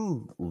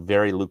 I'm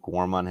very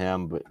lukewarm on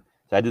him, but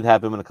I did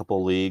have him in a couple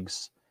of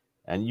leagues,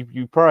 and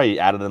you probably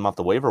added him off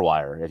the waiver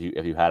wire if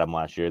you had him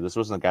last year. This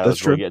wasn't a guy that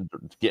was really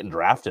getting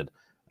drafted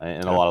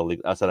in a lot of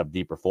leagues outside of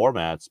deeper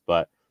formats.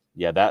 But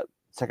yeah, that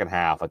second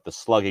half, like the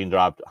slugging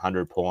dropped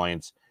 100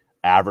 points,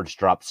 average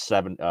dropped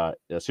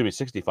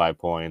 65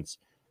 points.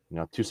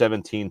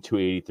 217,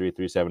 283,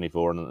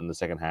 374 in the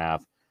second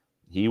half.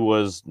 He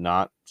was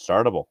not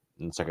startable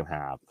in the second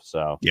half.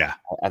 So yeah,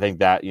 I think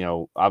that,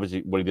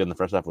 obviously what he did in the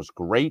first half was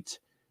great,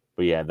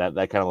 but yeah, that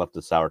kind of left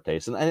a sour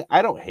taste. And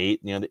I don't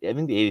hate, I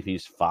think the ADP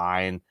is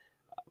fine.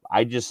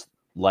 I just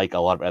like a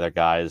lot of other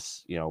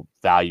guys,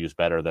 values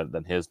better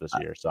than his this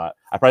year. So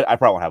I probably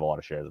won't have a lot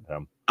of shares of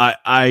him.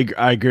 I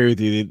agree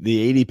with you.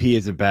 The ADP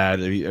isn't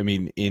bad. I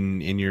mean,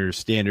 in your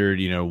standard,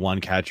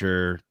 one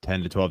catcher,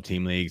 10 to 12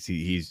 team leagues,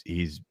 he's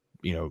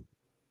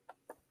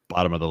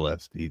bottom of the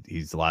list.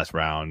 He's the last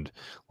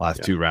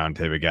two round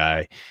type of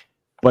guy.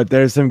 But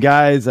there's some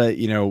guys that,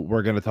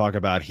 we're going to talk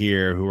about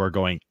here who are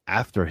going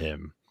after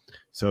him.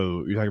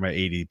 So you're talking about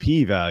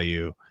ADP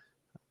value,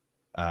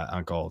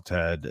 Uncle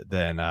Ted,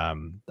 then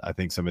I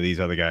think some of these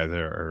other guys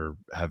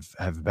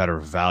have better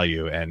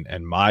value.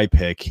 And my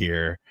pick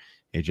here,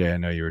 AJ, I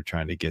know you were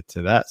trying to get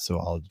to that, so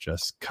I'll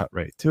just cut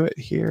right to it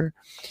here.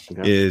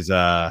 Okay. Is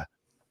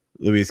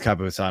Luis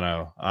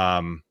Campusano.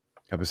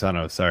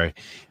 Sorry.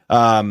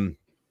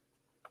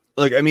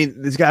 Look,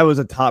 this guy was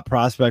a top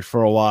prospect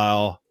for a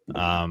while.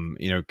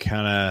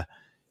 Kind of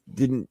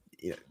didn't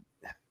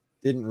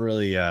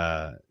really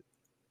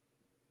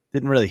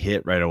didn't really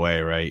hit right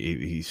away, right?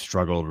 He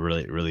struggled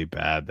really, really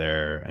bad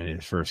there in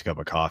his first cup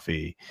of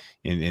coffee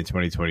in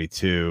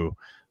 2022.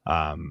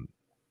 And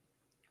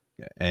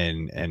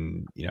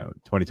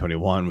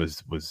 2021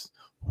 was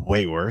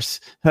way worse.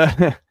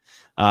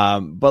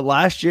 But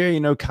last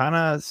year, kind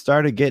of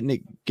started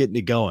getting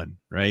it going,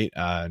 right?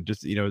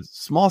 Just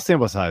small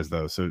sample size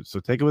though, so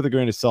take it with a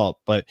grain of salt.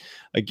 But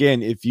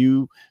again, if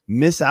you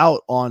miss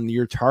out on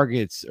your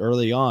targets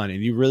early on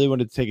and you really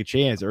wanted to take a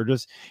chance, or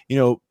just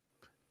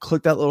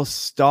click that little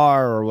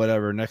star or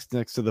whatever next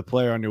to the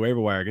player on your waiver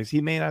wire, because he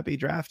may not be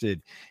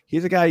drafted.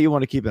 He's a guy you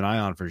want to keep an eye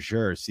on for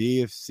sure.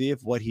 See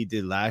if what he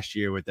did last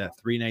year with that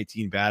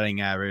 319 batting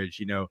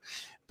average.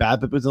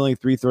 BABIP was only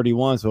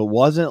 331, so it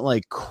wasn't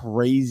like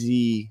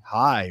crazy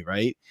high,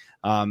 right?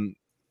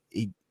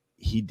 He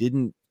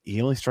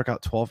only struck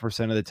out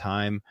 12% of the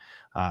time.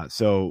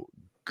 So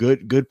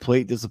good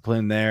plate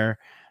discipline there.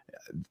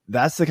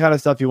 That's the kind of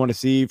stuff you want to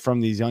see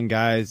from these young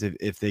guys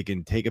if they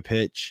can take a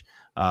pitch,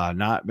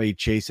 not be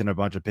chasing a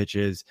bunch of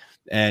pitches.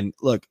 And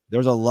look,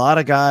 there's a lot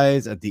of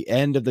guys at the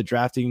end of the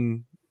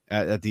drafting,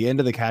 at the end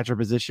of the catcher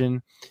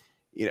position.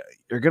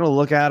 You're going to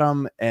look at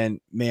them and,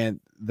 man,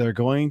 they're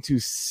going to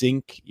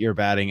sink your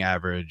batting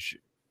average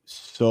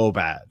so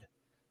bad.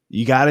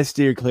 You got to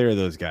steer clear of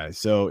those guys.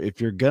 So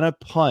if you're going to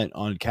punt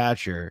on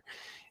catcher,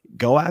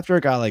 go after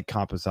a guy like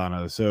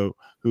Campusano. So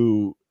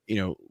who,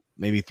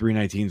 maybe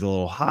 319 is a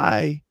little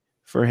high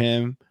for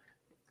him,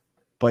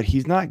 but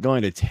he's not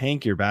going to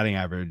tank your batting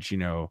average.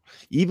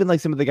 Even like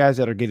some of the guys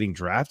that are getting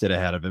drafted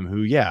ahead of him,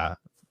 who,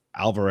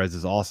 Alvarez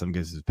is awesome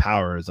because his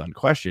power is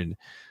unquestioned.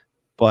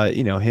 But,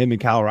 him and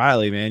Cal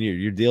Riley, man,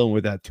 you're dealing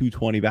with that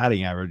 220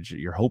 batting average.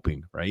 You're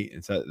hoping, right?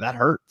 And so that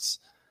hurts.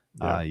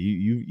 Yeah.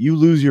 You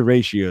lose your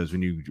ratios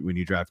when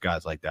you draft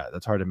guys like that.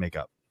 That's hard to make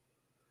up.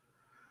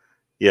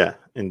 Yeah,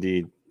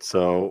 indeed.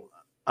 So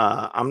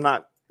I'm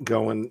not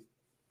going,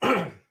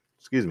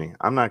 excuse me,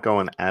 I'm not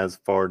going as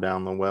far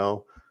down the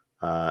well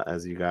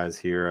as you guys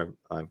here.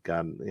 I've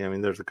got,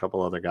 there's a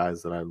couple other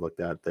guys that I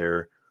looked at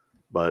there,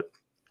 but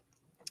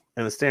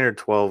in the standard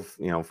 12,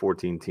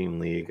 14 team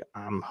league,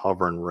 I'm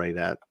hovering right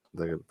at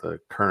the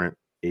current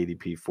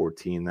ADP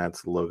 14.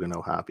 That's Logan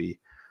O'Hoppe.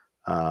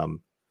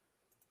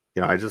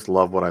 I just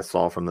love what I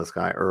saw from this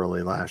guy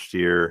early last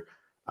year.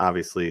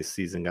 Obviously, his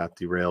season got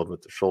derailed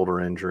with the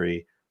shoulder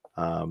injury.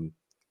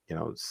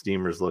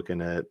 Steamer's looking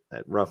at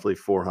roughly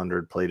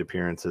 400 plate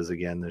appearances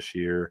again this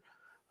year,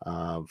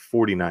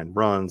 49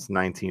 runs,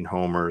 19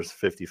 homers,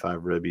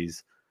 55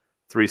 ribbies,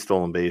 3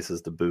 stolen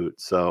bases to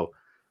boot. So,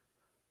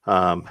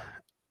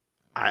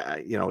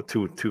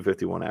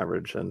 251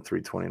 average and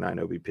 329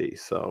 OBP.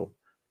 So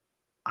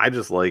I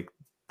just like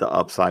the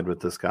upside with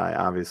this guy.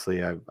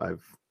 Obviously,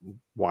 I've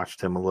watched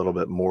him a little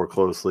bit more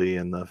closely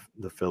in the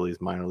Phillies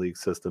minor league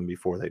system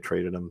before they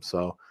traded him.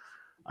 So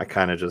I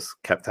kind of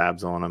just kept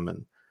tabs on him,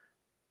 and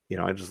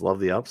I just love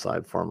the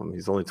upside from him.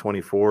 He's only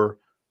 24.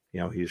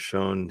 He's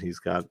shown he's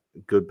got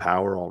good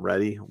power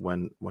already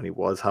when he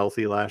was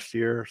healthy last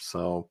year.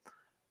 So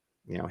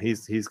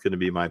he's going to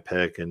be my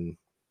pick. And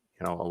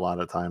a lot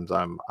of times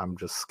I'm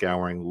just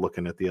scouring,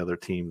 looking at the other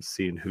teams,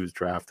 seeing who's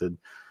drafted.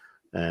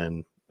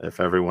 And if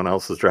everyone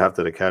else has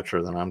drafted a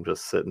catcher, then I'm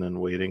just sitting and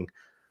waiting.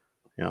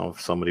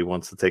 If somebody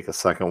wants to take a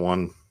second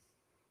one,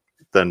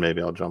 then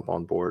maybe I'll jump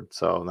on board.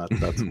 So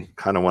that's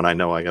kind of when I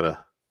know I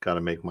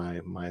gotta make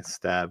my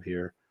stab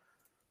here.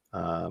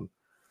 All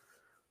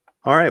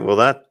right. Well,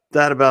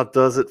 that about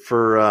does it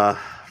for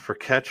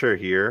catcher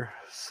here.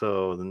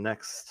 So the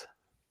next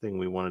thing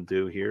we want to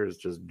do here is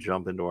just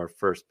jump into our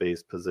first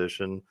base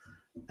position.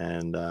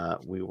 And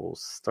we will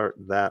start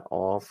that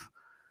off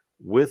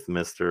with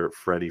Mr.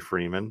 Freddie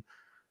Freeman.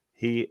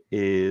 He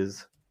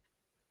is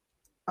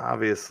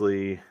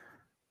obviously,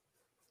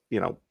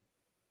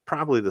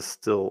 probably the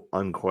still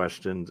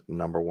unquestioned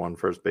number one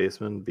first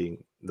baseman,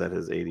 being that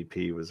his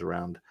ADP was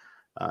around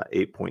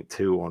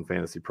 8.2 on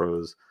Fantasy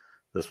Pros.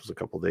 This was a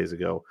couple days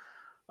ago.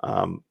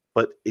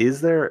 But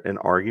is there an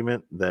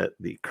argument that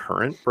the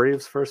current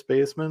Braves first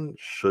baseman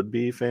should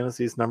be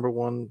Fantasy's number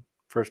one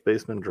first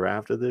baseman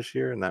drafted this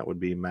year, and that would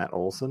be Matt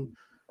Olson?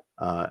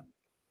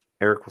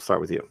 Eric, we'll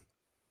start with you.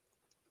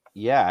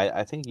 Yeah,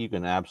 I think you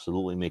can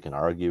absolutely make an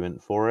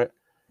argument for it.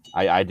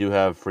 I do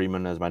have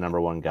Freeman as my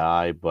number one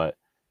guy, but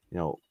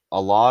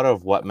a lot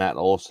of what Matt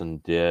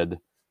Olson did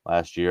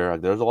last year,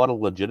 there's a lot of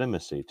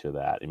legitimacy to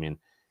that.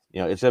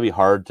 It's gonna be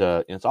hard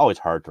to. It's always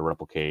hard to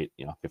replicate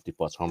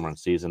 50+ home run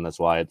season. That's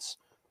why it's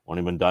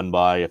only been done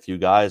by a few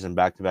guys in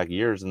back-to-back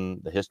years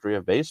in the history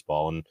of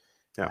baseball, and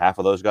half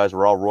of those guys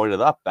were all roided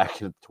up back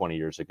 20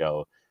 years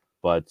ago.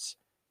 But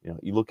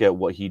you look at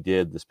what he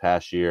did this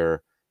past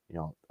year.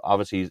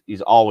 Obviously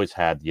he's always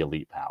had the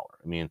elite power.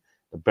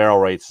 The barrel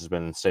rates has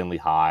been insanely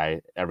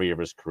high every year of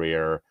his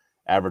career.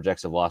 Average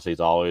exit velocity is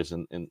always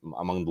in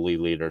among the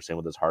league leaders. Same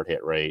with his hard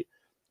hit rate,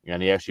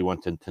 and he actually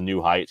went to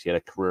new heights. He had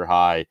a career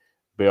high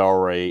barrel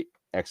rate,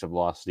 exit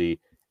velocity,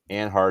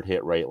 and hard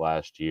hit rate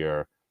last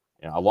year,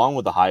 along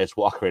with the highest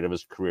walk rate of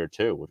his career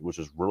too, which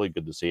is really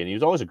good to see. And he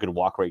was always a good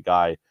walk rate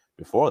guy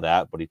before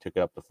that, but he took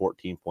it up to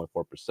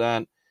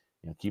 14.4%.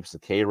 keeps the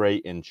K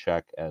rate in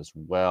check as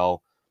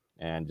well,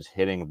 and just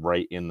hitting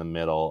right in the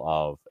middle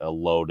of a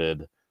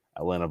loaded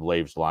Atlanta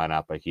Braves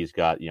lineup. Like he's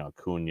got,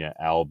 Acuna,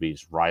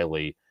 Albies,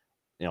 Riley,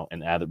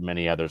 and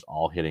many others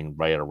all hitting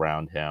right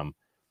around him.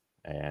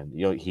 And,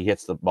 he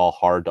hits the ball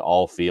hard to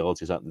all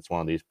fields. It's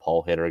one of these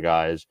pull hitter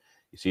guys.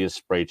 You see his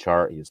spray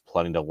chart. He's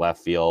plenty to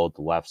left field,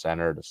 to left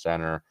center, to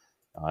center,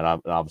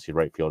 and obviously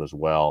right field as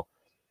well.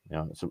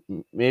 So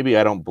maybe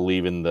I don't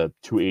believe in the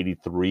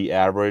 283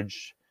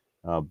 average,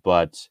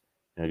 but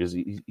because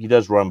he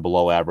does run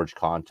below average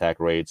contact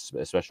rates,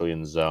 especially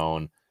in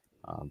zone.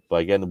 But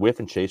again, the whiff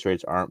and chase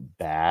rates aren't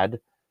bad.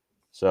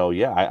 So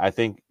yeah, I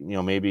think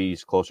maybe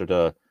he's closer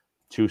to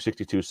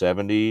 260,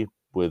 270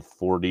 with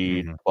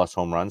 40 plus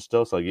home runs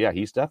still. So yeah,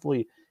 he's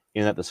definitely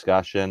in that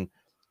discussion.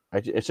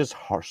 It's just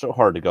so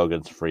hard to go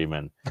against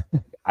Freeman.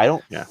 I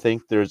don't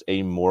think there's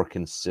a more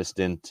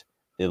consistent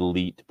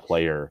elite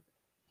player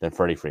than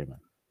Freddie Freeman.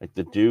 Like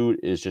the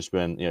dude is just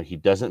been, he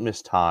doesn't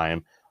miss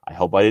time. I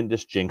hope I didn't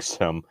just jinx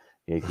him.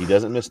 He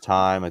doesn't miss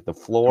time. Like the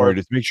floor. Or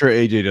just make sure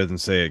AJ doesn't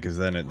say it, because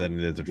then it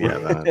is a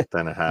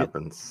then it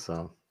happens.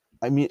 So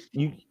I mean,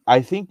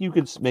 I think you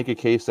could make a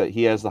case that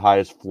he has the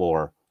highest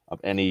floor of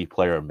any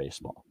player in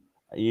baseball.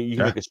 You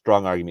can make a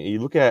strong argument. You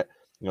look at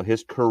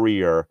his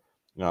career.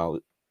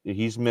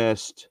 He's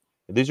missed.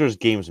 These are his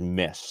games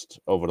missed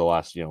over the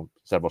last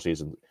several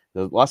seasons.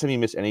 The last time he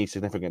missed any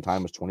significant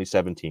time was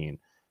 2017.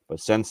 But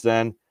since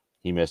then,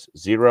 he missed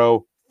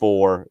 0,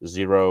 4,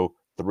 0,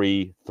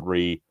 3,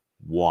 3,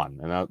 1.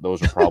 And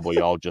those are probably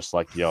all just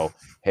like,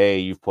 hey,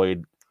 you've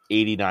played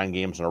 89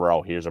 games in a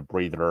row. Here's a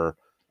breather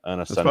on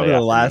a Sunday probably the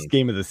afternoon. last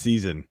game of the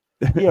season.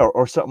 Yeah,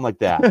 or something like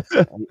that.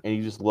 And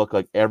you just look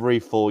like every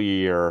full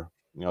year,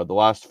 the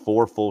last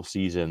 4 full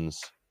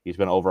seasons, he's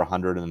been over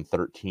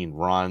 113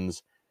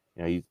 runs.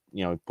 He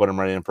put him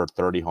right in for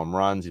 30 home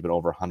runs. He's been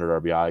over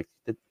 100 RBI.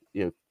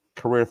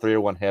 Career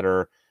 301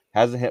 hitter,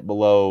 hasn't hit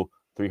below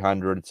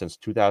 300 since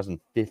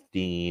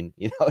 2015.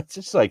 It's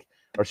just like,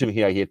 or excuse me,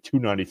 he had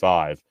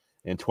 295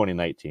 in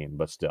 2019,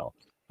 but still,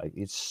 like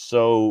he's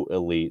so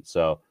elite.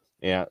 So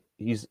yeah,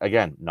 he's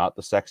again not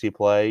the sexy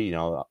play.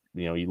 You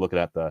looking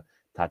at the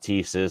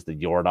Tatises, the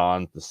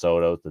Jordans, the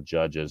Sotos, the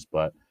Judges,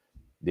 but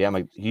yeah,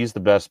 he's the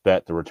best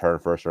bet to return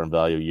first round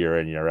value year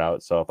in, year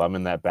out. So if I'm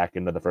in that back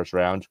end of the first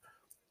round,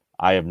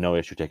 I have no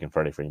issue taking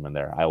Freddie Freeman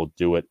there. I will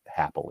do it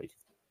happily.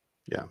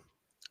 Yeah.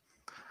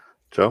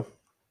 Joe?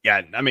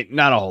 Yeah, I mean,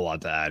 not a whole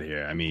lot to add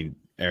here. I mean,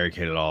 Eric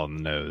hit it all on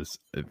the nose.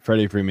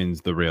 Freddie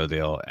Freeman's the real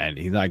deal, and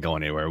he's not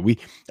going anywhere.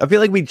 I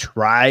feel like we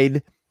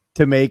tried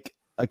to make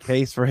a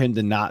case for him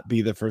to not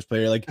be the first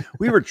player. Like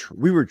we were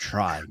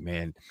trying,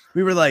 man.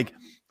 We were like,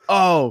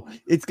 oh,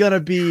 it's gonna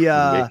be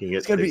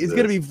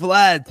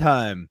Vlad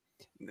time.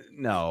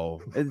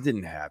 No, it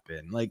didn't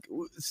happen. Like,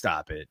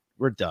 stop it.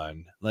 We're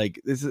done.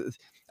 Like,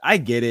 I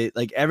get it.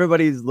 Like,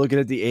 everybody's looking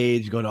at the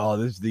age, going, oh,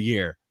 this is the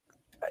year.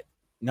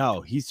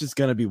 No, he's just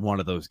gonna be one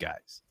of those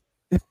guys.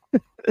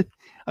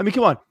 I mean,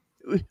 come on.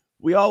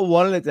 We all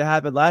wanted it to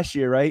happen last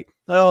year, right?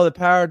 Oh, the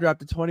power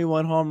dropped to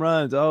 21 home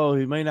runs. Oh,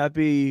 he might not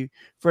be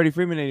Freddie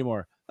Freeman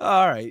anymore.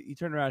 All right, he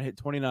turned around, hit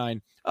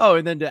 29. Oh,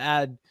 and then to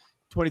add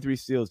 23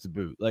 steals to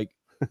boot. Like,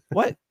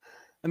 what?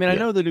 I mean, I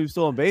know the new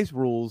stolen base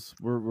rules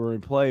were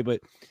in play,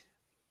 but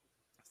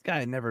this guy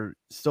had never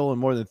stolen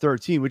more than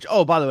 13, which,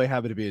 oh, by the way,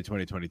 happened to be in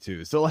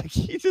 2022. So, like,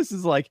 he just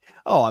is like,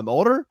 oh, I'm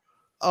older.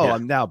 Oh,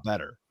 I'm now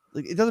better.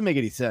 Like, it doesn't make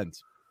any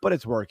sense, but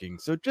it's working.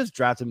 So just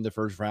draft him in the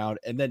first round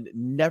and then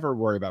never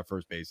worry about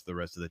first base the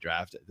rest of the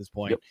draft at this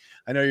point. Yep.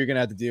 I know you're going to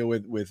have to deal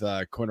with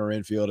corner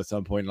infield at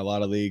some point in a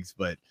lot of leagues,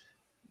 but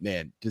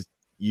man, just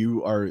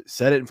you are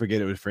set it and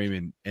forget it with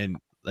Freeman. And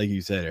like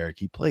you said, Eric,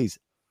 he plays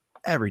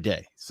every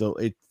day. So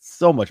it's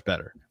so much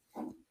better.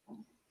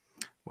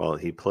 Well,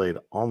 he played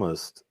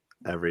almost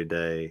every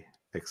day,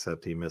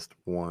 except he missed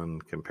one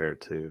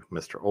compared to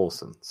Mr.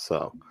 Olsen.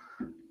 So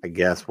I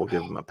guess we'll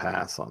give him a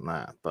pass on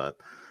that. But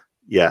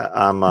yeah,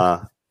 I'm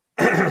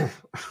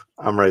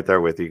right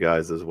there with you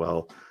guys as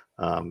well.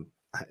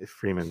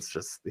 Freeman's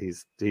just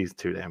he's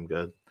too damn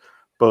good.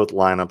 Both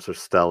lineups are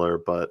stellar,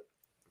 but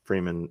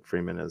Freeman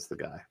is the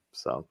guy.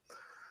 So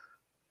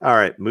all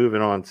right,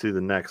 moving on to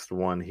the next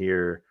one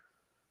here.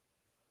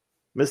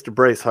 Mr.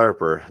 Bryce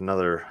Harper,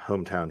 another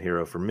hometown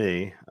hero for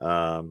me.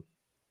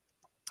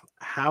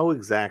 How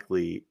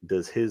exactly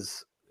does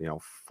his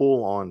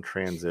full on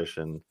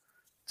transition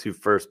to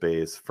first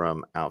base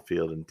from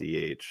outfield and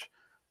DH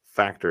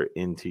factor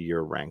into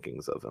your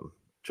rankings of him?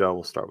 Joe,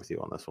 we'll start with you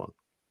on this one.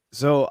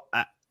 So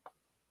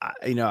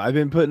I've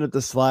been putting up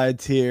the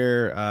slides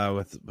here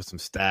with some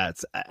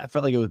stats. I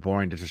felt like it was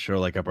boring to just show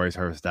like a Bryce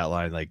Harper stat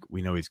line. Like,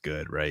 we know he's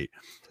good, right?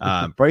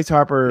 Bryce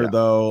Harper,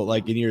 though,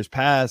 like in years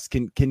past,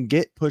 can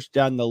get pushed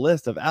down the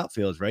list of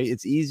outfields, right?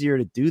 It's easier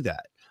to do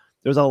that.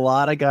 There's a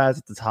lot of guys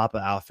at the top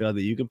of outfield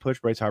that you can push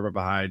Bryce Harper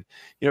behind,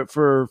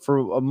 for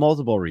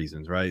multiple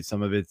reasons, right?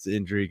 Some of it's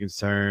injury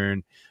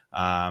concern,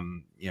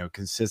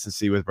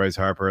 consistency with Bryce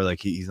Harper. Like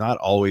he's not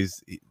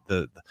always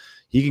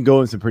he can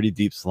go in some pretty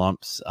deep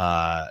slumps.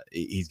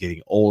 He's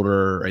getting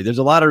older, right? There's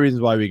a lot of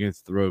reasons why we can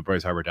throw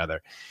Bryce Harper down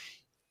there.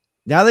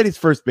 now that he's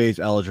first base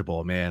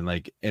eligible, man,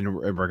 like, and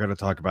we're going to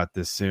talk about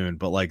this soon,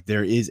 but like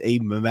there is a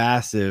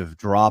massive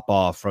drop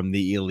off from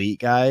the elite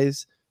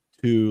guys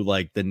to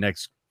like the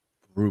next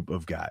group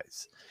of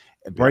guys.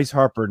 And Bryce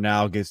Harper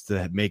now gets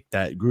to make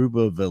that group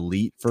of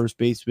elite first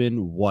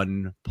basemen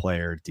one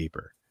player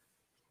deeper.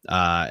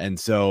 And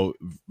so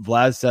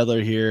Vlad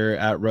Sedler here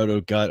at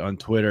Roto Gut on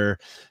Twitter.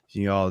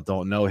 You all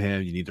don't know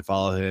him, you need to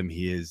follow him.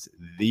 He is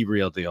the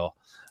real deal.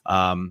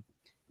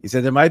 He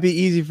said it might be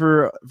easy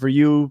for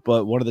you,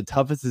 but one of the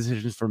toughest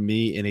decisions for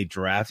me in a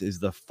draft is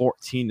the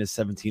 14 to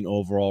 17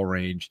 overall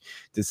range,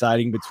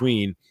 deciding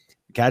between,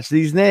 catch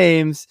these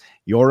names,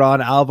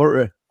 Yordan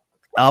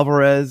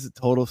Alvarez,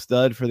 total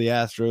stud for the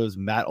Astros,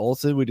 Matt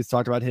Olson, we just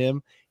talked about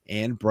him,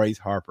 and Bryce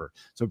Harper.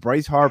 So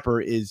Bryce Harper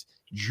is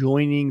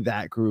joining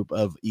that group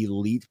of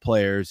elite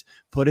players,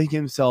 putting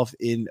himself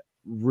in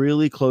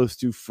really close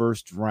to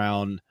first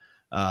round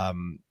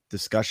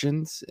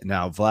discussions.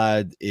 Now,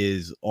 Vlad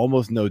is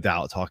almost no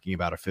doubt talking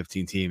about a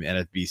 15-team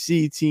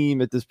NFBC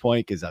team at this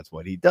point because that's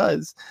what he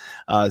does.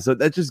 So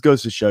that just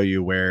goes to show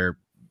you where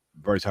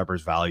Bryce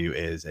Harper's value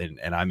is, and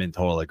I'm in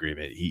total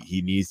agreement.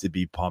 He needs to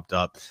be pumped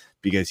up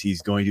because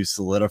he's going to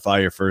solidify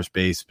your first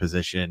base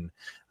position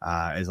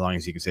as long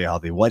as he can stay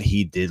healthy. What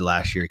he did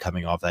last year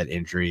coming off that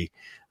injury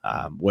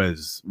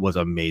was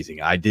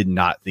amazing. I did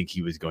not think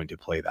he was going to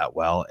play that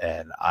well,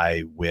 and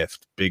I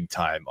whiffed big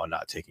time on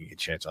not taking a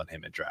chance on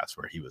him in drafts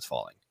where he was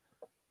falling.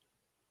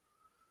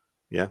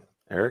 Yeah,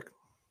 Eric?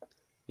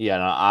 Yeah,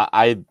 no,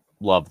 I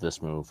love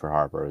this move for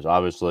Harper. Is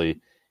obviously,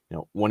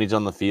 when he's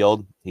on the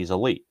field, he's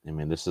elite. I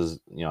mean, this is,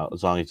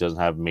 as long as he doesn't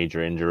have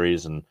major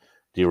injuries and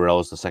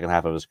derails the second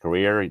half of his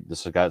career,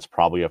 this is a guy that's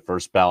probably a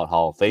first ballot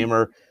Hall of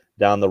Famer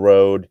down the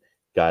road.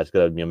 Guy's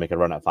going to make a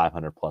run at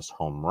 500 plus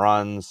home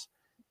runs.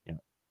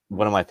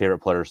 One of my favorite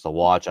players to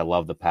watch. I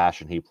love the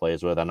passion he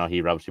plays with. I know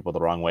he rubs people the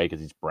wrong way because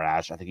he's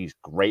brash. I think he's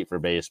great for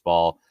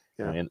baseball.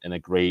 In a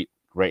great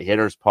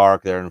hitter's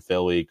park there in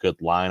Philly. Good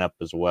lineup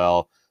as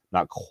well.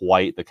 Not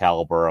quite the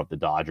caliber of the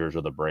Dodgers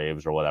or the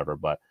Braves or whatever,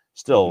 but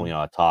still,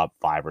 a top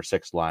 5 or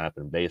 6 lineup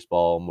in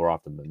baseball more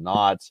often than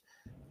not.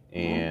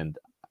 And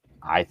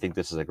I think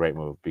this is a great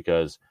move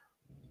because,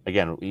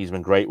 again, he's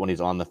been great when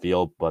he's on the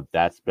field, but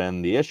that's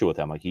been the issue with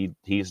him. Like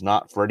he's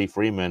not Freddie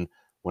Freeman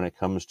when it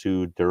comes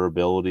to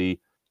durability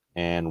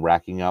and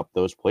racking up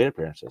those plate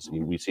appearances.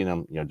 We've seen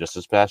him, just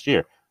this past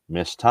year,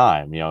 miss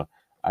time.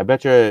 I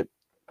bet you,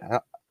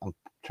 I'm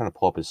trying to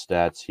pull up his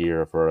stats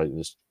here for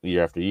this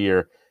year after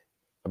year.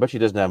 I bet you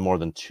he doesn't have more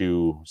than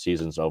 2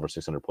 seasons over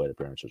 600 plate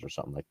appearances or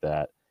something like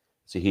that.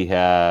 So he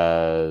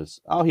had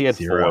 0.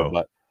 4,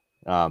 but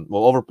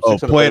over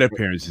 600 plate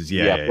appearances.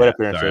 Plate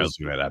appearances. Sorry, I was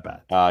doing that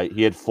bad.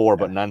 He had 4,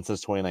 but none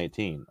since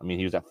 2019. I mean,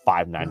 he was at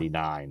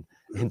 599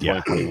 in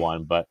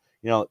 2021, but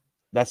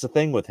that's the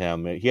thing with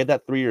him. He had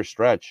that 3-year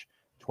stretch,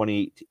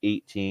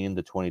 2018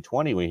 to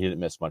 2020, when he didn't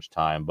miss much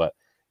time. But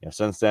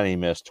since then, he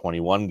missed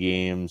 21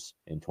 games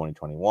in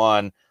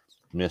 2021,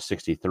 missed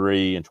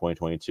 63 in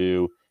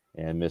 2022,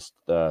 and missed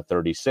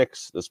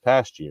 36 this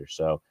past year.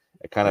 So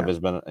it kind of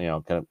has been,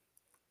 kind of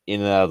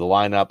in and out of the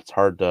lineup. It's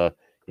hard to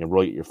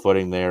really get your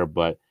footing there.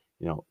 But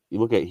you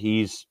look at,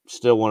 he's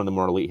still one of the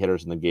more elite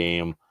hitters in the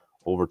game,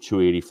 over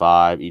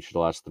 285 each of the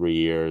last 3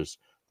 years.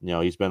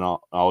 He's been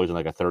always in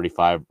like a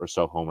 35 or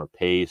so homer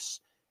pace,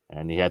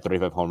 and he had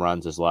 35 home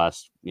runs his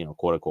last,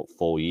 quote unquote,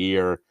 full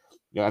year.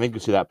 I think you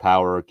see that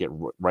power get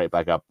right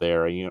back up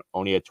there.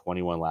 Only had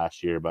 21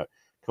 last year, but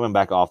coming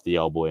back off the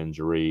elbow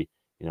injury,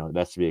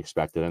 that's to be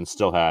expected, and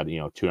still had,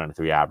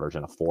 203 average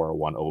and a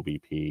 401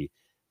 OBP.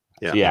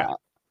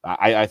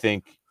 I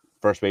think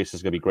first base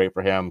is going to be great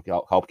for him.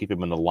 Help keep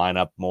him in the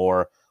lineup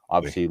more.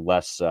 Obviously,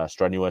 less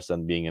strenuous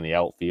than being in the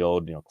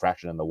outfield,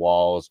 crashing in the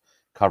walls,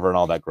 covering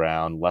all that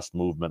ground, less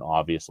movement,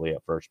 obviously,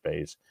 at first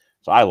base.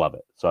 So I love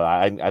it. So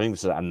I think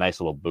this is a nice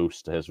little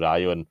boost to his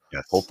value, and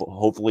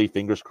hopefully,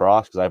 fingers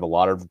crossed, because I have a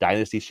lot of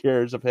dynasty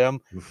shares of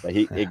him, that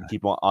he can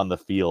keep on the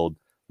field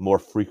more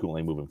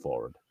frequently moving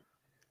forward.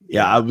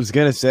 Yeah, I was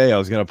going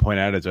to point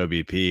out his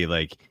OBP.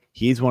 Like,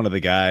 he's one of the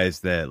guys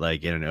that,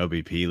 like, in an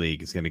OBP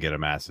league is going to get a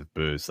massive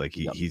boost. Like,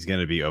 he's going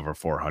to be over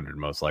 400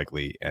 most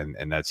likely,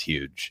 and that's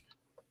huge.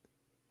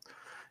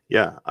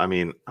 Yeah, I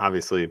mean,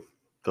 obviously,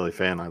 Philly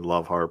fan, I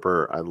love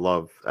Harper. I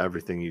love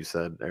everything you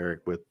said,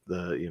 Eric, with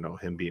the,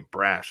 him being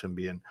brash and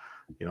being,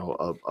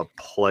 a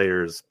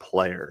player's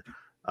player.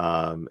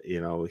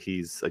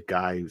 He's a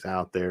guy who's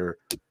out there.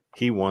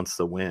 He wants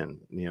to win.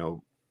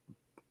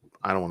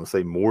 I don't want to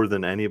say more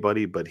than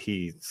anybody, but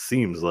he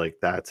seems like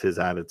that's his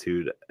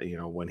attitude,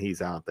 when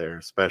he's out there,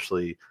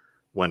 especially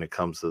when it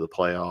comes to the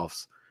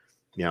playoffs.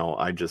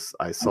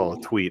 I saw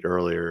a tweet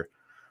earlier,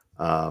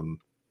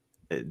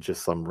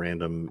 just some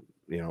random,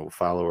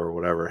 follower or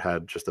whatever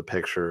had just a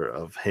picture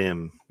of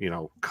him,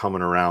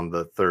 coming around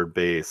the third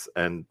base,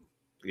 and,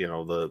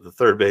 the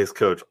third base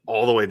coach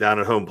all the way down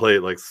at home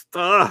plate, like,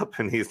 stop.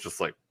 And he's just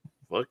like,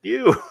 fuck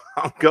you.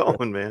 I'm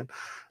going, man.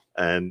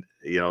 And,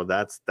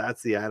 that's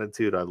the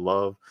attitude I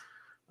love.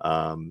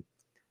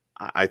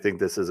 I think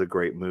this is a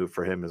great move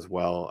for him as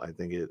well. I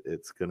think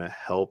it's going to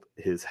help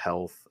his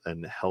health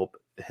and help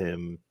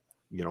him,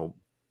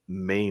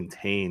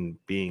 maintain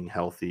being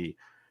healthy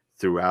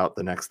throughout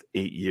the next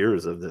 8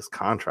 years of this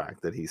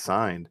contract that he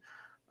signed,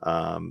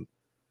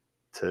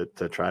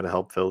 to try to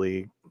help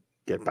Philly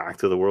get back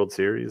to the World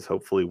Series,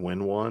 hopefully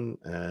win one.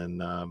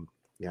 And,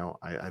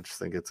 I just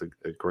think it's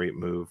a great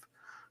move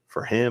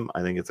for him.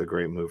 I think it's a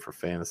great move for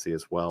fantasy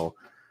as well.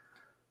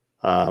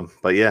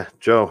 But yeah,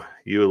 Joe,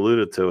 you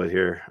alluded to it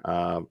here.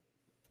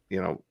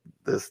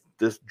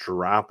 This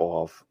drop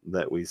off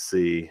that we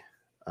see,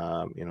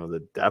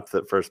 the depth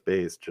at first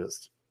base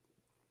just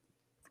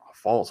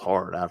falls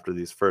hard after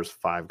these first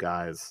 5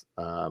 guys,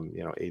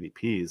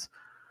 ADPs.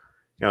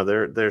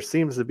 There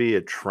seems to be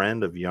a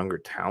trend of younger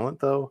talent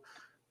though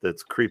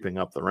that's creeping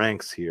up the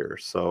ranks here.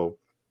 So,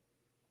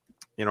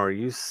 are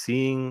you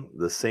seeing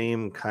the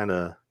same kind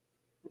of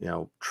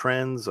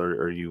trends, or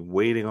are you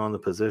waiting on the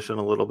position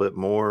a little bit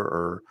more,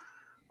 or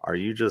are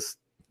you just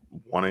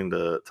wanting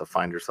to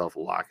find yourself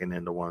locking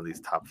into one of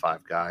these top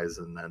 5 guys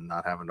and then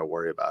not having to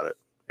worry about it?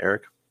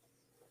 Eric?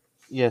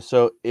 Yeah,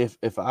 so if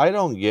I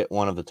don't get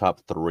one of the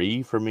top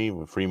 3 for me,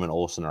 with Freeman,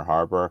 Olsen, or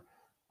Harper,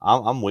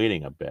 I'm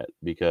waiting a bit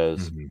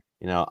because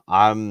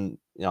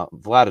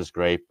Vlad is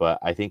great, but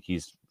I think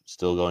he's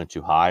still going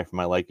too high for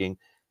my liking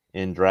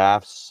in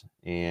drafts,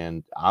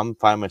 and I'm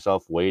finding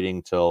myself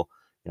waiting till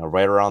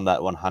right around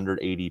that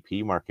 100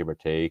 ADP mark, give or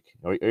take,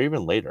 or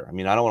even later. I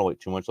mean, I don't want to wait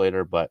too much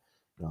later, but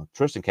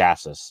Tristan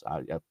Casas,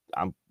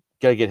 I'm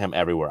gonna get him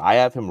everywhere. I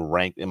have him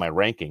ranked in my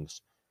rankings,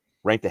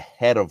 ranked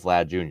ahead of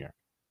Vlad Jr.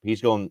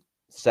 He's going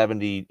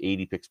 70,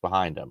 80 picks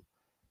behind him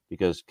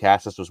because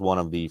Casas was one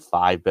of the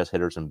 5 best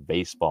hitters in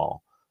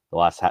baseball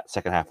the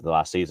second half of the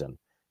last season.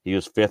 He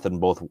was 5th in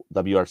both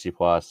WRC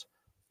Plus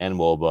and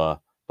WOBA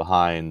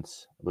behind,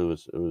 I believe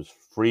it was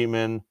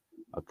Freeman,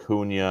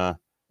 Acuna,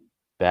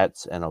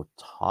 Betts, and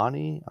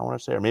Ohtani, I want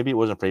to say. Or maybe it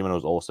wasn't Freeman, it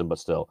was Olsen, but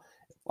still,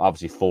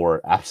 obviously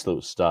 4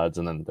 absolute studs.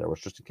 And then there was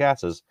Tristan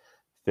Casas,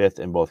 5th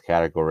in both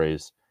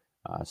categories.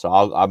 So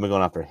I've been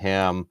going after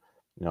him.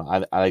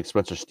 I like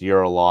Spencer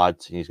Steer a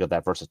lot. He's got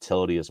that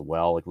versatility as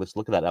well. Like, let's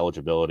look at that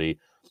eligibility.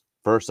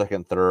 1st,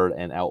 2nd, 3rd,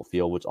 and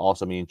outfield, which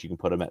also means you can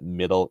put him at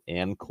middle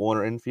and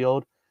corner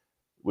infield,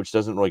 which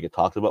doesn't really get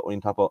talked about when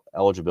you talk about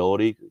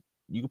eligibility.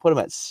 You can put him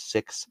at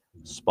 6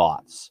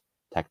 spots,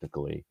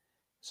 technically.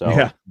 So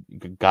yeah, you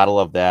gotta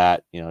love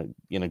that. In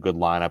a good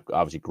lineup,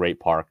 obviously great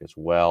park as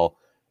well.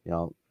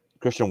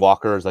 Christian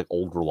Walker is like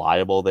old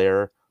reliable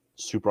there,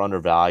 super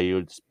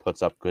undervalued, just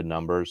puts up good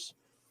numbers.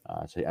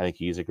 So I think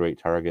he's a great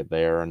target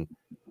there. And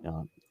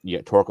you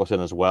get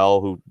Torkelson as well,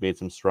 who made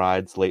some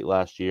strides late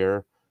last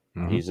year.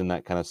 Mm-hmm. He's in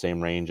that kind of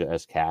same range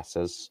as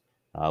Casas,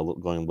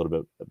 going a little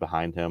bit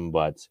behind him.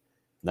 But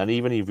not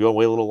even if you go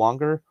wait a little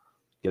longer,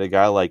 get a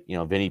guy like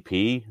Vinny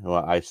P, who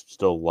I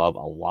still love a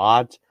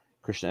lot.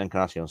 Christian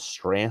Encarnacion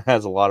Strand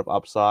has a lot of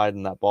upside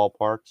in that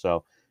ballpark.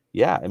 So,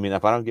 yeah, I mean,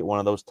 if I don't get one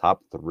of those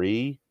top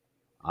 3,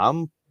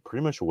 I'm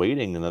pretty much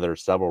waiting another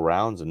several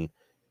rounds and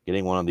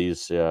getting one of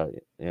these. You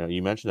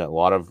mentioned that a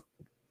lot of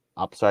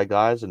upside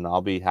guys, and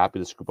I'll be happy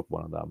to scoop up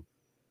one of them.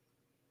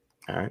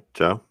 All right,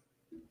 Joe.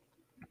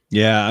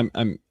 Yeah,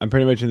 I'm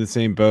pretty much in the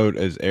same boat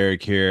as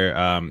Eric here.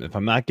 If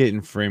I'm not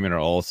getting Freeman or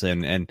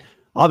Olsen, and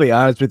I'll be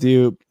honest with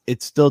you,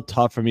 it's still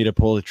tough for me to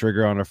pull the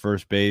trigger on a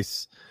first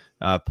base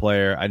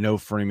player. I know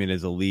Freeman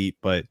is elite,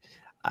 but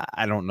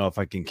I don't know if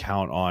I can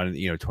count on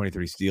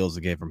 23 steals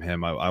a game from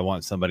him. I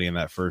want somebody in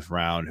that first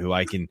round who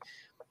I can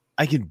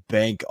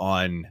bank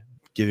on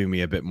giving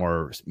me a bit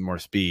more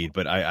speed.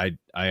 But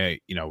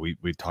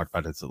we talked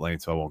about this at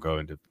length, so I won't go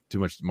into too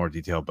much more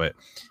detail. But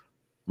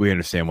we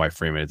understand why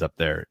Freeman is up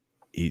there.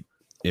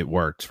 It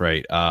works,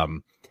 right?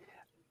 Want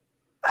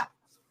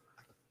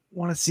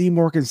to see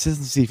more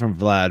consistency from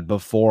Vlad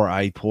before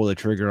I pull the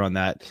trigger on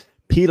that.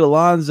 Pete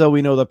Alonso,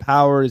 we know the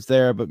power is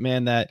there, but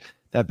man, that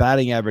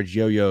batting average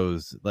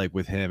yo-yos like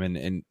with him,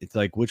 and it's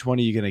like, which one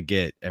are you going to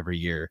get every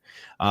year?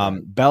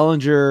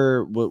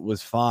 Bellinger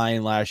was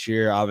fine last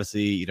year,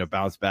 obviously,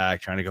 bounced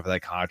back, trying to go for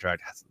that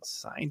contract, hasn't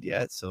signed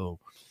yet. So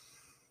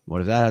what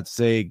does that have to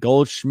say?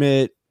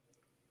 Goldschmidt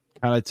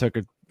kind of took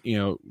a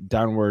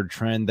downward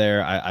trend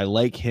there. I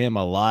like him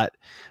a lot,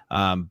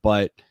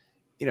 but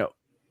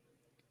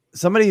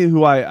somebody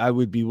who I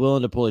would be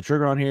willing to pull the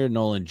trigger on here,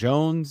 Nolan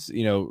Jones,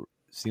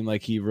 seemed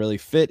like he really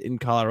fit in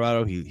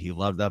Colorado. He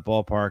loved that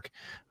ballpark.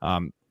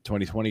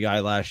 2020 guy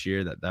last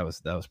year, that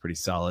was pretty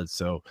solid.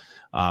 So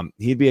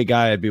he'd be a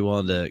guy I'd be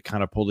willing to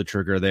kind of pull the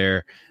trigger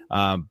there.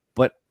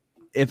 But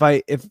if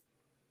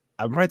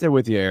I'm right there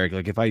with you, Eric,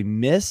 like if I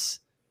miss,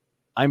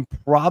 I'm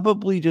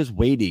probably just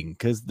waiting,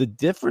 because the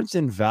difference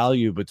in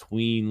value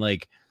between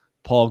like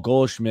Paul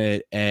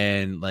Goldschmidt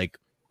and like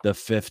the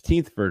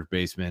 15th first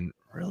baseman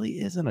really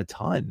isn't a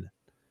ton.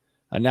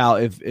 And now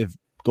if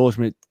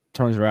Goldschmidt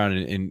turns around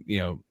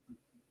and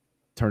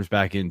turns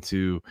back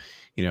into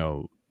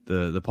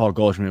the Paul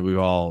Goldschmidt we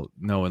all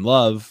know and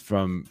love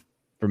for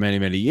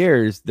many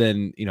years,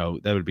 then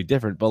that would be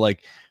different. But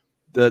like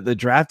the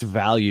draft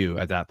value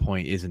at that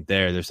point isn't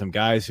there. There's some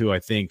guys who I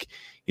think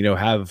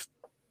have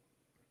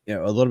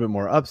a little bit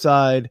more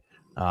upside,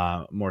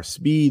 more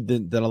speed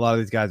than a lot of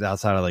these guys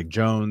outside of like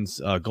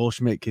Jones.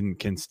 Goldschmidt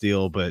can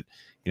steal, but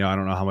I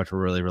don't know how much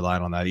we're really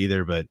relying on that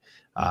either. But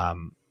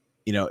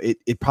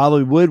it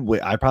probably would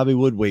wait. I probably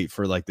would wait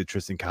for like the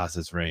Tristan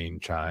Casas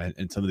range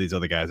and some of these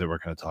other guys that we're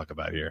going to talk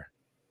about here.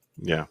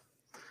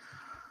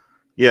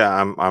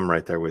 Yeah, I'm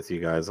right there with you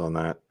guys on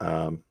that.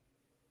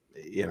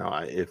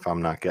 If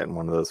I'm not getting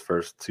one of those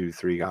first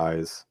 2-3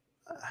 guys,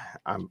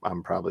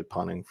 I'm probably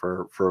punting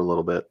for a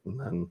little bit and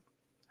then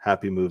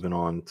happy moving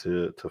on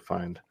to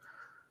find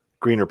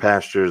greener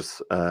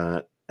pastures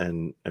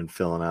and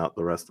filling out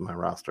the rest of my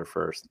roster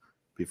first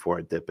before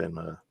I dip in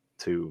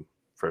to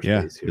first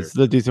base here. This is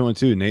a decent one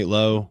too. Nate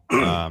Lowe,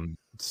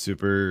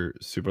 super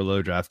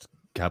low draft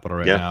capital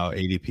right now.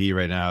 ADP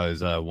right now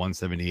is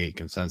 178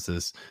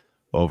 consensus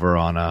over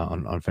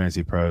on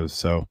Fantasy Pros.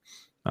 So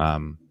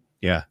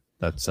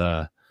that's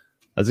a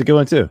good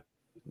one too.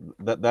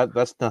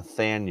 That's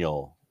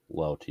Nathaniel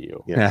Lowe to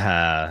you.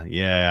 Yeah,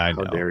 I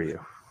know. How dare you?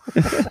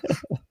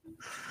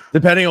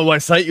 Depending on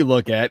what site you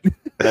look at.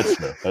 That's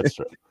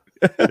true.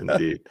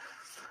 Indeed.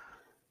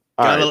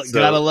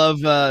 Gotta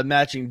love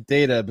matching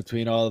data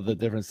between all of the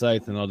different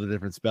sites and all the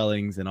different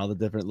spellings and all the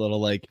different little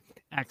like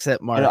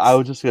accent marks. I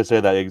was just gonna say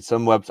that like,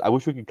 some webs. I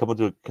wish we could come up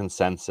to a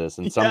consensus,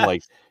 and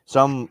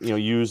some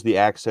use the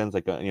accents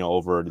like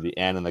over the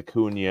N and the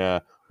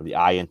Cunha or the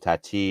I and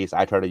Tatis.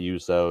 I try to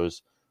use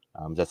those.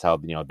 That's how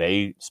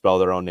they spell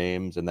their own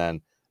names, and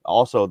then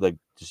also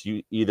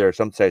either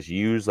some sites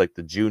use like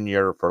the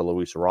junior for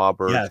Luis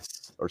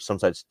Roberts, or some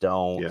sites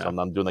don't. So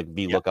I'm doing like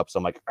V lookups.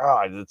 I'm like,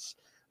 can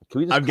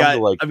we just I've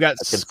got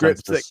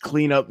scripts that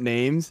clean up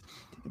names,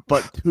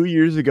 but 2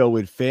 years ago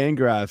when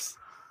Fangraphs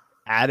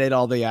added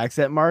all the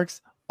accent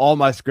marks, all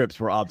my scripts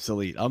were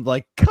obsolete. I'm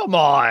like, come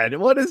on,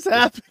 what is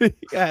happening?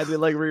 I had to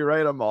like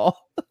rewrite them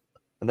all.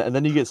 And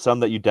then you get some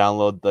that you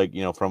download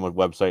from a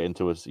website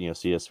into a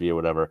CSV or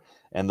whatever,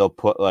 and they'll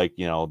put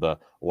the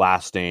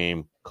last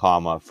name,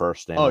 comma,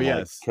 first name. Oh I'm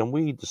yes. Like, can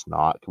we just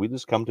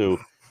come to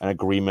an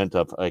agreement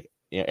of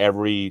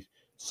every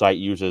site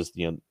uses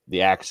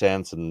the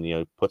accents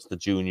and puts the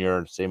junior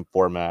in the same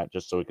format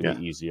just so it can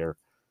be easier.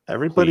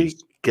 Everybody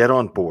get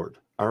on board.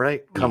 All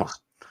right, come on.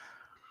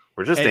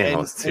 We're just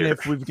analysts here. And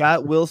if we've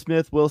got Will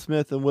Smith,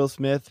 and Will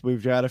Smith,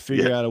 we've got to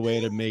figure out a way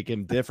to make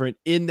him different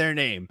in their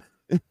name.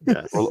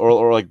 Yes.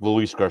 or like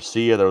Luis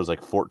Garcia, there was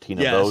like 14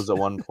 of those at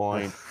one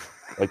point.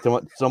 Like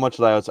so much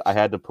that I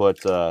had to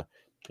put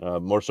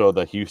more so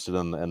the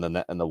Houston and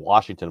the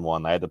Washington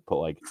one. I had to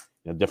put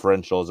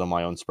differentials on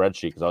my own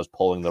spreadsheet because I was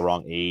pulling the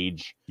wrong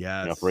age.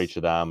 For each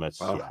of them.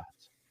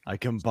 I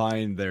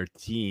combined their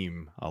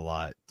team a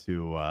lot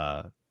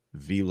to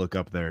V look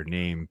up their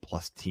name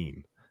plus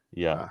team.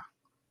 Yeah,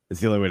 it's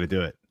the only way to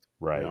do it.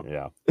 Right.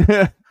 Yeah.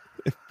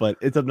 But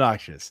it's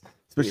obnoxious.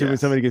 Especially when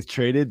somebody gets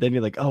traded, then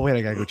you're like, oh, wait,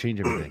 I got to go change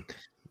everything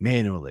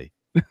manually.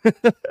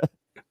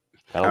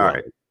 All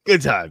right.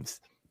 Good times.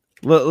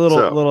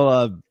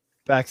 Little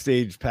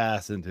backstage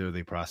pass into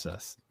the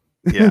process.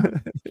 Yeah.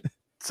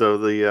 So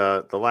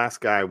the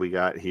last guy we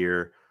got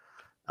here,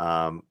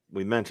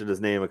 we mentioned his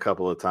name a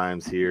couple of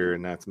times here,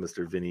 and that's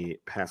Mr. Vinny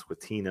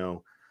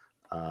Pasquantino.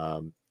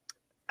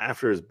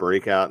 After his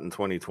breakout in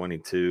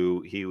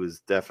 2022, he was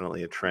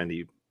definitely a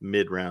trendy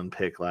mid-round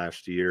pick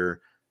last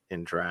year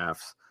in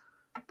drafts.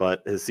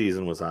 But his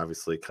season was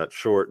obviously cut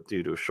short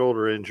due to a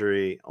shoulder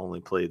injury.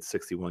 Only played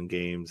 61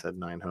 games, had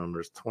 9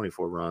 homers,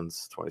 24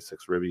 runs,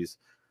 26 ribbies.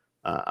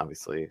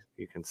 Obviously,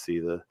 you can see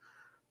the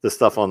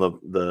stuff on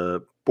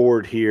the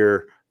board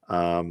here.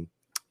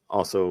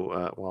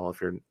 Also, if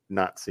you're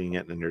not seeing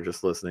it and you're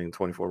just listening,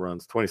 24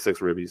 runs, 26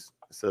 ribbies.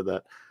 I said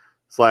that.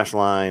 Slash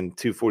line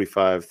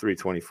 245,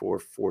 324,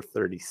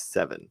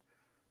 437.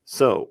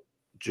 So,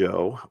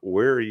 Joe,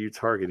 where are you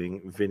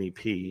targeting Vinny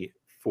P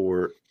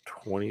for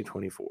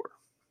 2024?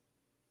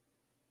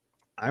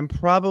 I'm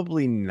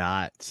probably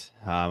not.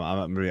 I'm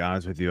going to be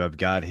honest with you. I've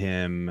got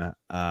him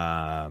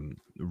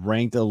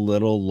ranked a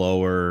little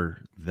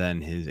lower than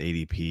his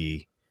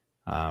ADP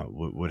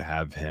would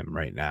have him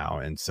right now.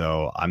 And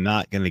so I'm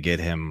not going to get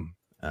him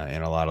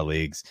in a lot of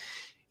leagues.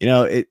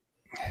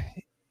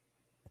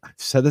 I've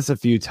said this a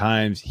few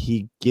times.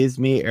 He gives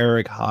me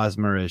Eric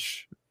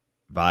Hosmer-ish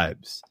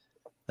vibes.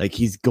 Like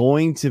he's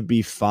going to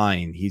be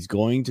fine. He's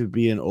going to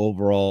be an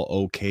overall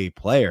okay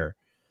player.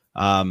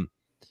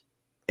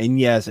 And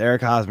yes,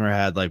 Eric Hosmer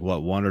had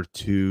 1 or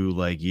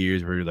 2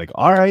 years where you're like,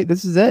 all right,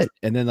 this is it.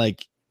 And then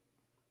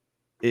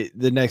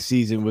the next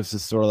season was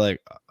just sort of like,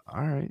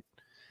 all right,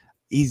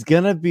 he's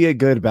going to be a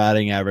good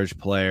batting average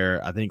player.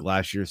 I think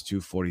last year's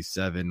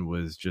 247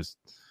 was just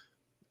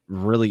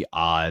really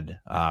odd.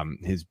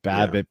 His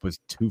BABIP was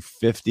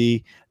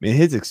 250. I mean,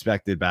 his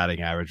expected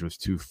batting average was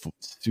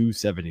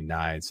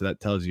 279. So that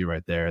tells you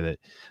right there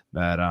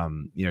that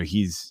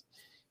he's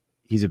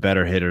a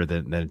better hitter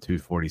than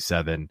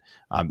 247.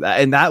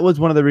 And that was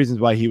one of the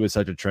reasons why he was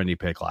such a trendy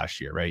pick last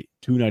year, right?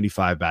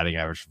 295 batting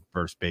average from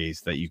first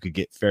base that you could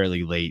get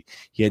fairly late.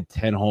 He had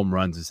 10 home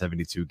runs in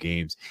 72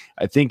 games.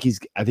 I think he's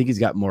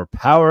got more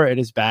power at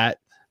his bat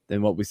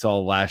than what we saw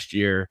last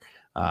year.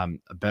 a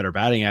better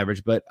batting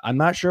average, but I'm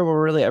not sure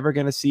we're really ever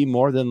going to see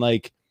more than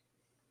like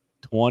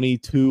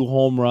 22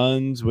 home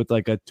runs with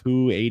like a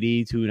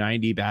 280,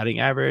 290 batting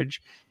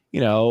average,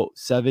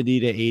 70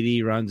 to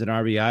 80 runs in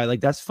RBI.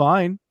 Like that's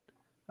fine.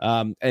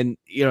 And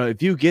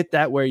if you get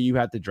that where you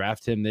have to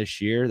draft him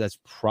this year, that's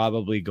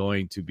probably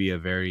going to be a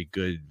very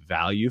good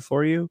value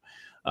for you.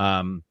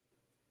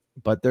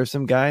 But there's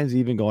some guys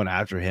even going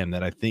after him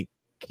that I think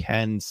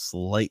can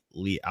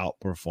slightly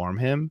outperform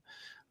him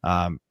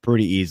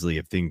pretty easily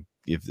if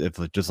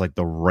just like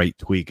the right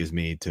tweak is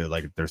made to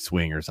like their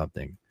swing or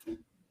something,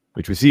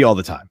 which we see all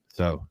the time.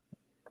 So,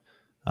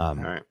 all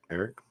right,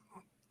 Eric,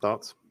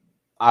 thoughts?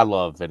 I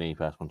love Vinny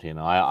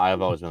Pasquantino.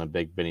 I've always been a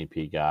big Vinny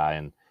P guy,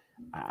 and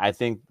I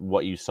think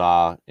what you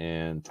saw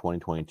in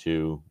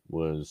 2022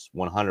 was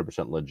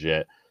 100%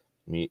 legit.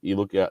 I mean, you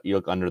look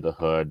under the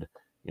hood.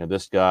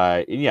 This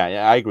guy. Yeah,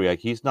 I agree. Like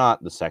he's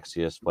not the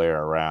sexiest player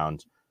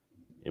around,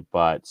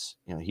 but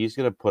he's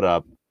going to put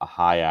up a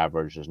high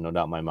average. There's no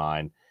doubt in my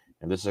mind.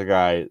 And this is a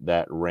guy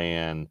that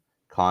ran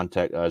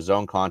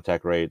zone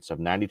contact rates of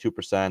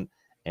 92%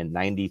 and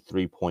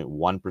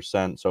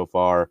 93.1% so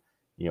far.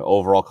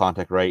 Overall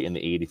contact rate in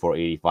the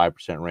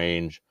 84-85%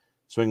 range.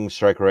 Swinging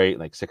strike rate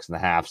like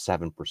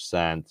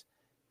 6.5-7%.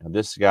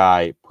 This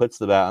guy puts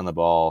the bat on the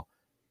ball,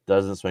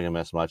 doesn't swing and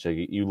miss much. Like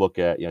you look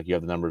at, you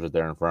have the numbers right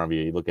there in front of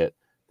you. You look at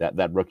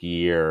that rookie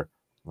year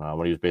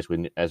when he was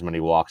basically as many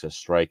walks as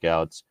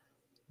strikeouts.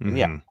 Mm-hmm.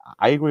 Yeah,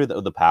 I agree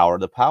with the power.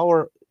 The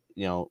power,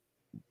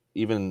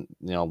 even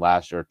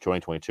last year,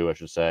 2022, I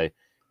should say,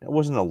 it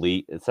wasn't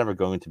elite. It's never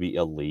going to be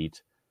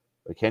elite.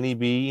 But can he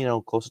be,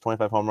 close to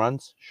 25 home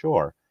runs?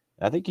 Sure.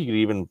 I think he could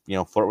even,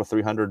 flirt with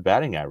 300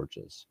 batting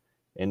averages.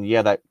 And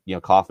yeah, that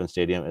Kauffman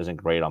Stadium isn't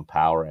great on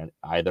power and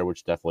either,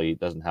 which definitely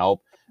doesn't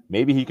help.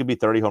 Maybe he could be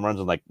 30 home runs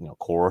in like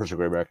Coors or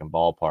Great American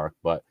Ballpark,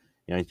 but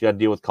he's got to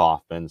deal with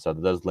Kauffman, so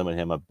that does limit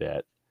him a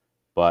bit.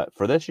 But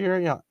for this year,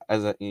 you're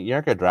not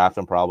going to draft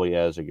him probably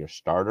as your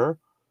starter,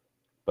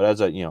 but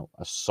as a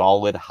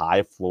solid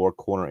high floor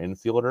corner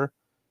infielder.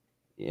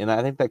 And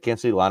I think that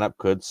Kansas City lineup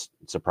could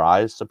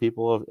surprise some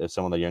people if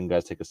some of the young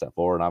guys take a step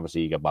forward. And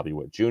obviously, you got Bobby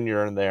Witt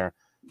Jr. in there.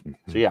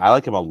 So yeah, I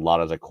like him a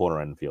lot as a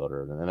corner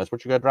infielder, and that's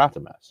what you got to draft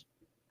him as.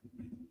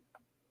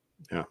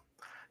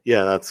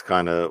 Yeah, that's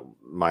kind of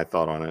my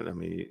thought on it. I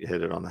mean, you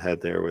hit it on the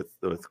head there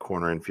with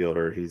corner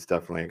infielder. He's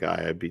definitely a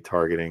guy I'd be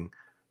targeting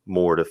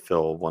more to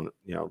fill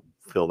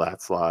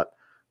that slot,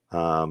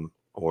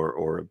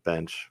 or a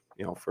bench,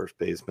 first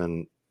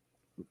baseman,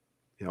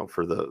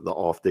 for the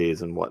off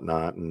days and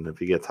whatnot. And if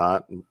he gets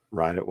hot,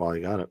 ride it while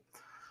you got it.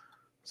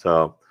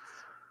 So.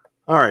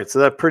 All right, so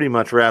that pretty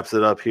much wraps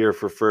it up here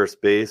for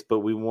first base, but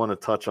we want to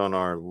touch on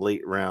our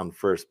late round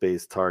first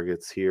base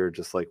targets here,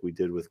 just like we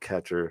did with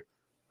catcher.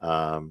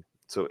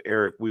 So,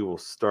 Eric, we will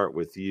start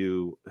with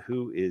you.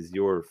 Who is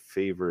your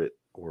favorite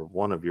or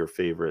one of your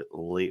favorite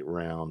late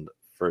round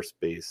first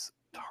base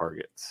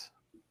targets?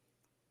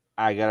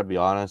 I got to be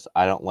honest,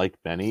 I don't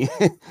like Benny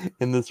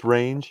in this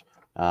range.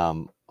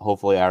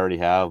 Hopefully, I already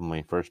have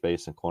my first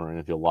base and corner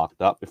infield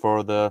locked up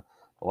before the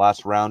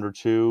last round or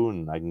two,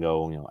 and I can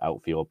go,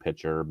 outfield,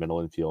 pitcher, middle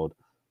infield,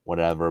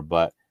 whatever.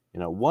 But,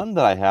 one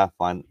that I have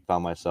found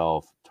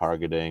myself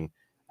targeting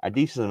a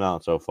decent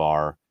amount so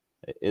far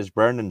is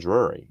Brandon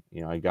Drury.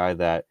 A guy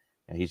that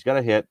he's got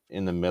a hit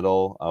in the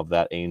middle of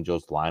that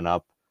Angels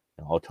lineup.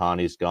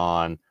 Ohtani's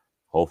gone.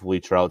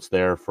 Hopefully Trout's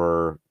there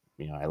for,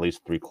 at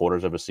least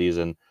 3/4 of a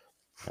season.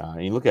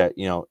 And you look at,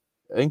 I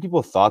think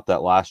people thought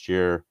that last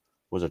year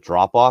was a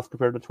drop-off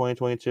compared to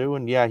 2022.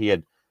 And yeah, he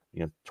had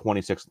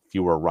 26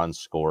 fewer runs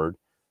scored,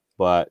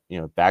 but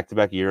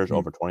back-to-back years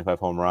over 25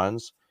 home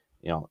runs,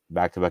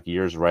 back-to-back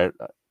years right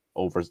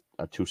over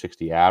a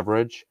 260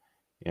 average.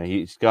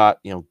 He's got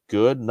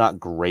good, not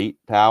great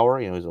power.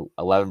 He's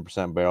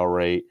 11% barrel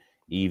rate,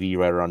 EV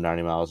right around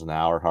 90 miles an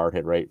hour, hard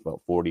hit rate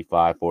about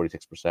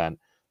 46%.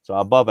 So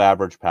above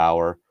average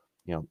power.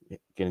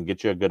 Can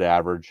get you a good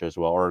average as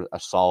well, or a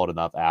solid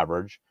enough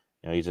average.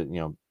 He's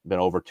been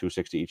over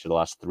 260 each of the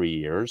last 3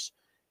 years.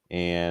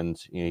 And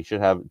he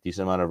should have a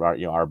decent amount of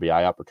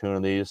RBI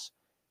opportunities.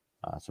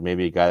 So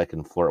maybe a guy that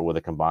can flirt with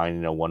a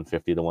combined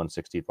 150 to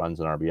 160 runs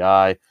in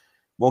RBI.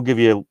 Won't give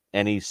you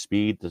any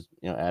speed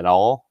at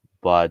all,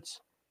 but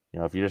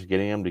if you're just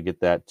getting him to get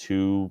that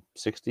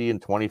 260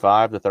 and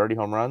 25 to 30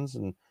 home runs,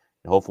 and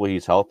hopefully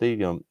he's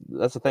healthy.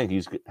 That's the thing.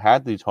 He's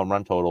had these home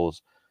run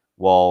totals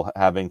while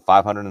having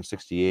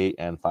 568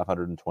 and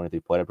 523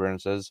 plate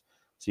appearances.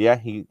 So yeah,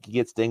 he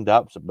gets dinged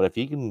up, but if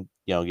he can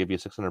give you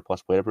 600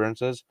 plus plate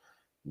appearances,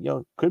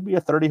 could be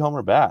a 30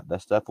 homer bat.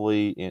 That's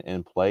definitely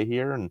in play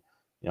here. And,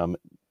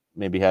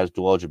 maybe has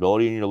dual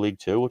eligibility in your league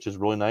too, which is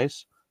really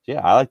nice. So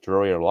yeah, I like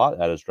Drury a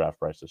lot at his draft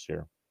price this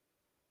year.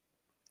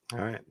 All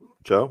right,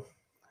 Joe,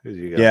 who do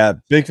you got? Yeah,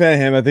 big fan of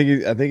him. I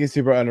think he's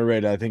super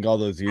underrated. I think all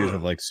those years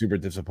of like super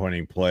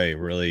disappointing play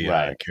really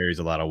carries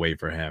a lot of weight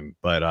for him.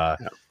 But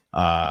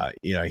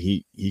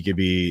he could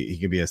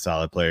be a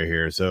solid player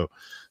here.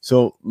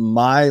 So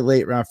my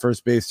late round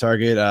first base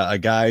target, a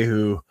guy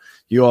who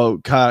you all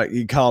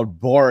called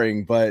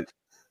boring, but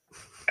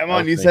Come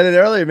on, you said it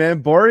earlier,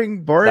 man.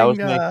 Boring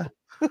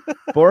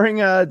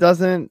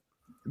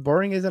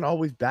isn't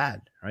always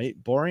bad,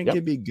 right? Boring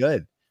can be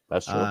good.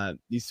 That's true.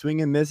 You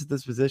swing and miss at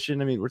this position.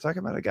 I mean, we're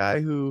talking about a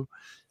guy who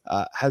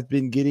has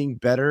been getting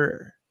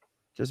better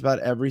just about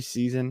every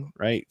season,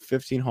 right?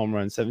 15 home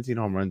runs, 17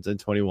 home runs, and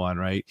 21,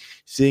 right?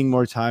 Seeing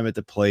more time at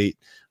the plate.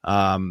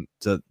 So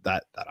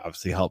that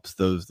obviously helps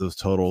those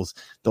totals.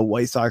 The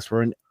White Sox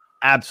were an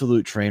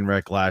absolute train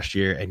wreck last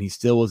year, and he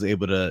still was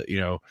able to,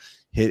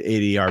 hit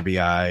 80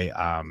 RBI,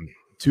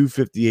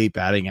 258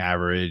 batting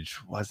average.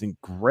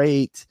 Wasn't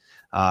great.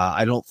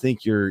 I don't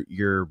think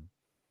you're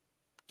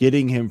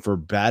getting him for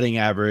batting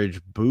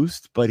average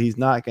boost, but he's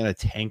not going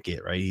to tank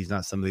it, right? He's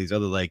not some of these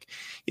other,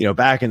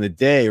 back in the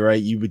day,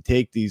 right? You would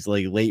take these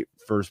late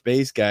first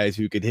base guys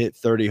who could hit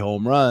 30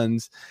 home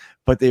runs,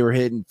 but they were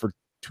hitting for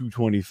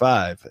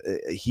 225.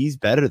 He's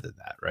better than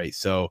that, right?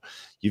 So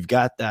you've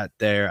got that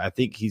there. I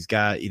think he's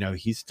got,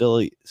 he's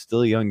still a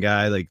young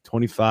guy,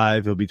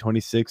 25. He'll be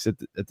 26 at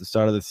the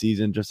start of the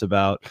season, just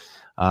about.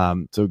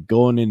 So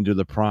going into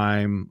the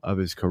prime of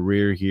his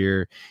career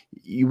here,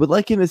 you would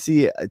like him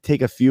to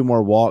take a few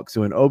more walks.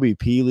 So in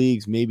OBP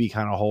leagues, maybe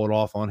kind of hold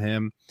off on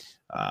him.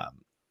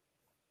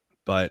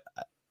 But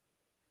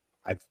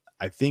I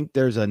think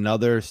there's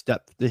another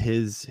step to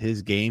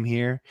his game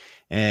here,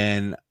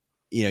 and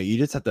you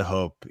just have to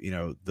hope,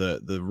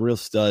 the real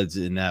studs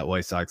in that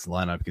White Sox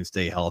lineup can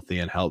stay healthy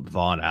and help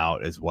Vaughn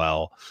out as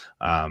well.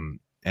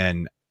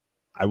 And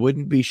I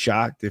wouldn't be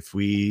shocked if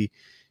we,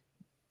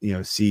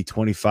 see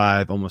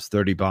 25, almost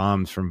 30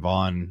 bombs from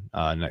Vaughn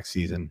next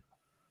season.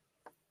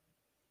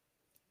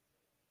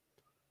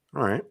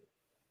 All right.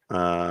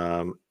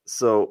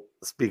 So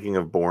speaking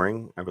of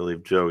boring, I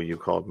believe, Joe, you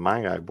called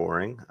my guy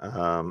boring.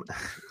 And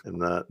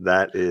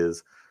that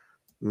is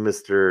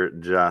Mr.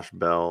 Josh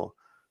Bell.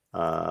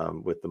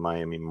 With the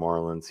Miami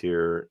Marlins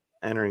here,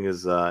 entering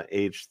his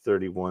age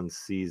 31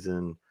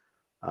 season.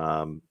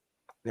 The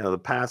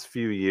past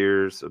 3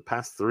 years,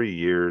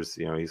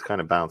 he's kind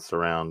of bounced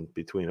around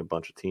between a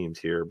bunch of teams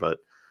here, but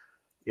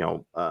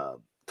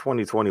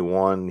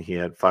 2021 he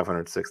had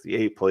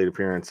 568 plate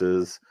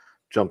appearances,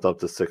 jumped up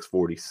to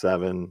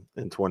 647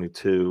 in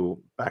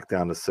 22, back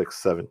down to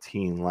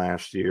 617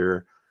 last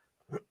year.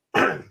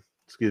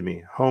 Excuse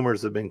me.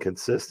 Homers have been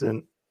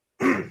consistent.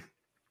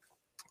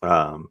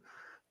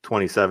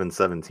 27,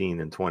 17,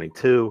 and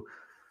 22.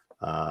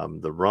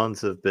 The runs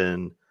have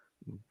been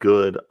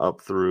good up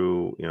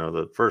through,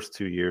 the first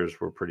 2 years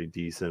were pretty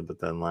decent, but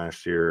then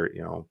last year,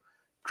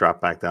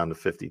 dropped back down to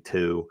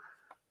 52.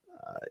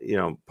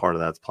 Part of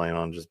that's playing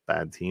on just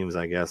bad teams,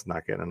 I guess,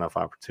 not getting enough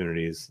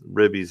opportunities.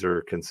 Ribbies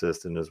are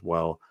consistent as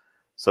well.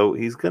 So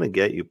he's going to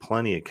get you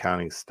plenty of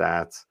counting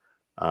stats.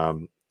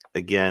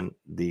 Again,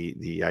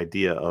 the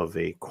idea of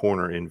a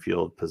corner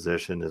infield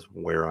position is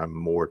where I'm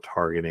more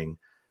targeting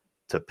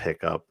to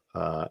pick up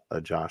a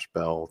Josh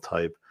Bell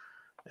type.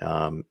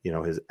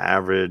 His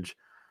average,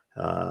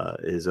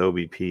 his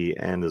OBP,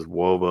 and his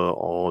WOBA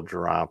all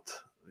dropped,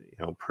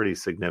 pretty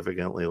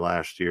significantly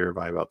last year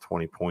by about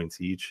 20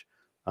 points each.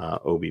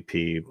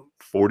 OBP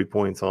 40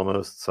 points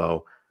almost.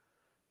 So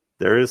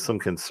there is some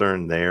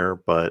concern there,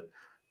 but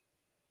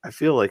I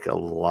feel like a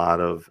lot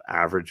of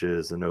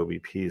averages and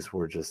OBPs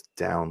were just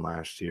down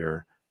last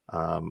year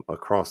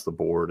across the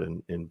board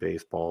in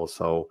baseball.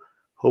 So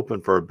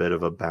hoping for a bit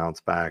of a bounce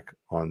back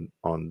on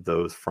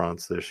those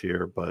fronts this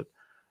year, but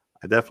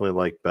I definitely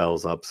like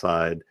Bell's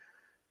upside,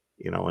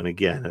 and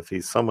again, if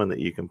he's someone that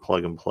you can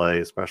plug and play,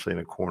 especially in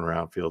a corner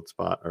infield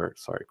spot,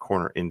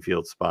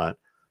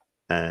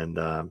 and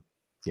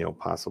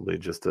possibly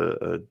just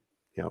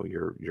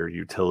your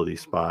utility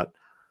spot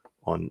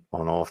on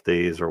off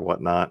days or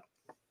whatnot,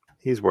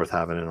 he's worth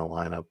having in a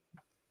lineup,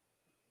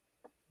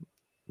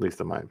 at least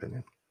in my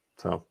opinion.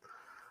 So.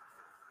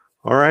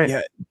 All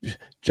right.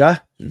 Yeah.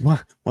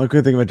 One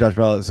good thing about Josh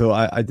Bell. So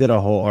I did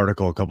a whole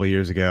article a couple of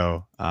years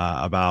ago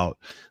about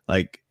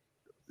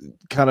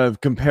kind of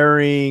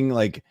comparing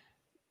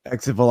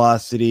exit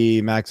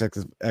velocity, max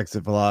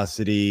exit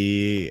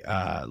velocity,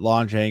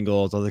 launch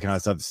angles, all that kind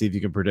of stuff to see if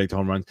you can predict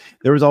home runs.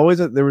 There was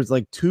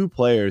two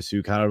players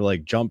who kind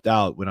of jumped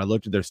out when I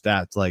looked at their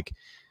stats. How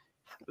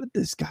did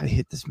this guy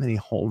hit this many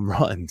home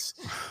runs?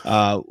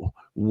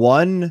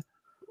 One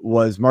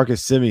was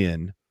Marcus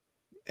Semien,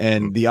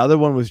 and the other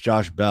one was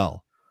Josh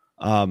Bell.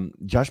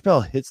 Josh Bell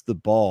hits the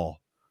ball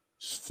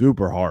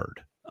super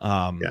hard.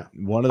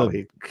 One of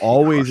the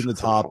always in the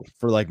top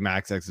for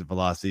max exit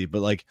velocity,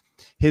 but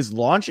his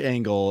launch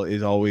angle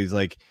is always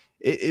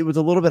it was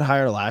a little bit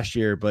higher last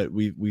year, but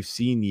we've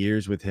seen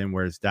years with him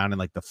where it's down in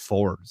the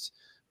fours,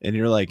 and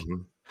you're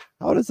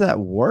how does that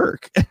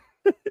work?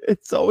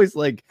 It's always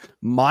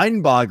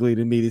mind-boggling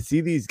to me to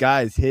see these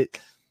guys hit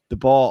the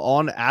ball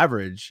on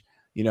average,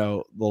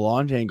 the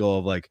launch angle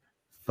of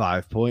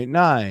 5.9,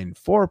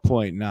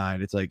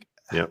 4.9. It's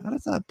how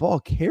does that ball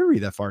carry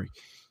that far?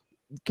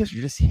 Because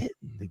you're just hitting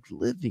the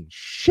living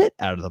shit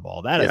out of the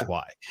ball. That is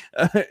why.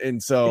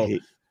 And so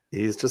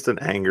he's just an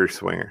angry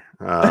swinger.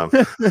 I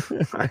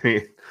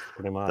mean,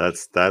 pretty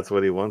much. That's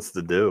what he wants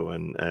to do,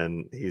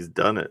 and he's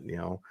done it.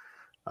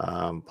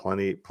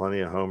 Plenty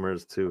of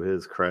homers to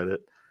his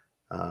credit.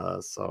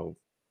 So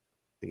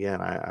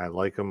again, I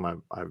like him.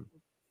 I've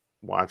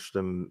watched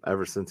him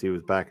ever since he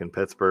was back in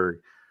Pittsburgh.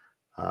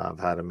 I've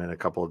had him in a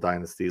couple of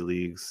dynasty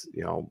leagues,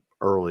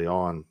 early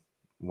on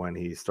when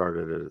he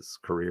started his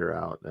career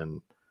out,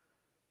 and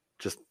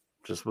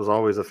just was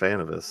always a fan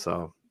of his.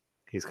 So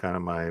he's kind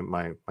of my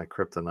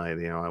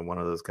kryptonite. I'm one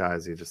of those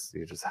guys you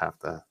just have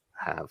to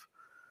have.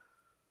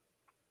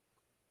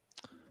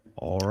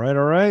 All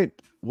right.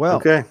 Well,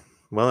 okay.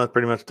 Well, that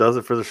pretty much does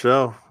it for the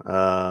show.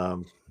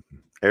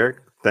 Eric,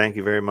 thank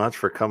you very much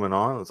for coming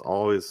on. It's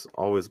always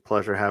a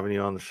pleasure having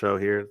you on the show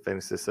here at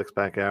Fantasy Six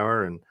Pack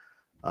Hour, and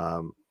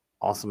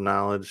awesome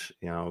knowledge.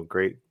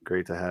 Great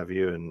to have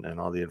you and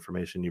all the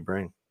information you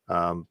bring.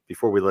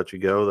 Before we let you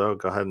go, though,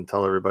 go ahead and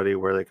tell everybody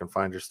where they can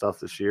find your stuff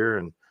this year,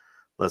 and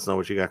let us know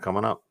what you got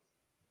coming up.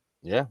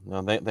 Yeah,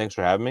 no, thanks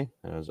for having me.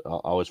 It was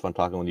always fun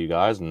talking with you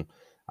guys, and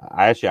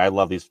I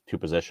love these two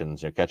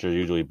positions. Catcher is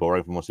usually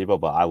boring for most people,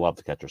 but I love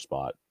the catcher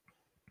spot.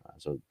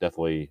 So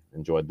definitely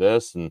enjoyed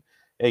this. And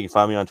hey, you can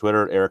find me on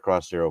Twitter,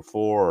 EricRoss04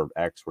 or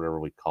X, whatever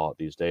we call it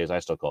these days. I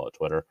still call it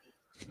Twitter.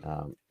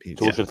 We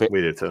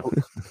do too.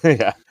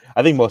 Yeah,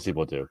 I think most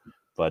people do.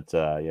 But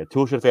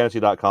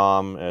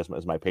toolshitfantasy.com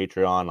is my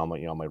Patreon. On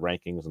my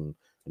rankings, and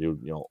I do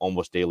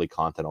almost daily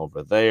content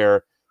over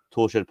there.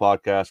 Toolshit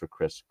podcast with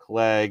Chris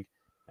Clegg,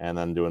 and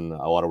then doing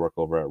a lot of work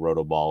over at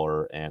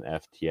Rotoballer and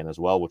FTN as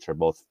well, which are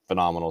both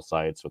phenomenal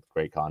sites with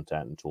great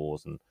content and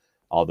tools and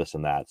all this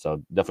and that.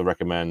 So definitely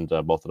recommend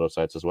both of those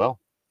sites as well.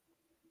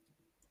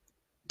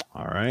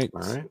 All right.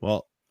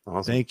 Well,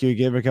 awesome. Thank you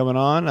again for coming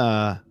on,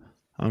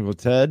 Uncle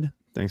Ted.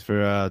 Thanks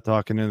for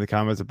talking in the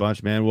comments a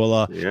bunch, man.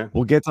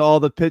 We'll get to all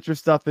the pitcher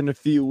stuff in a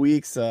few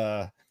weeks.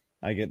 I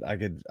could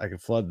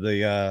flood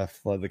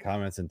the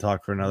comments and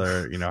talk for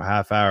another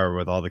half hour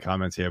with all the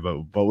comments here,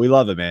 but we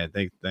love it, man.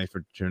 Thanks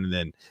for tuning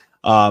in.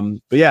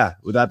 But yeah,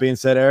 with that being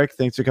said, Eric,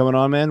 thanks for coming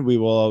on, man. We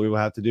will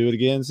have to do it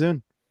again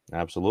soon.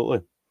 Absolutely.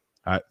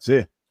 All right, see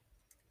you.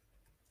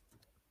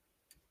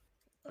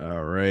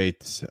 All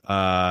right.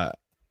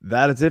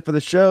 That is it for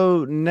the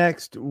show.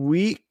 Next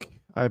week,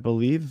 I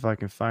believe, if I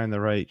can find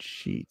the right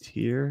sheet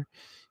here.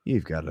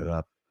 You've got it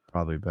up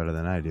probably better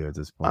than I do at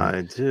this point.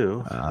 I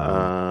do.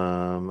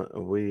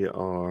 We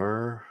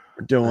are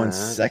doing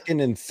second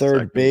and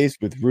third base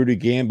with Rudy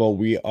Gamble.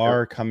 We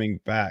are coming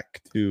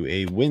back to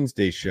a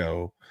Wednesday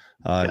show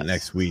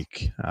next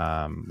week.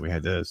 We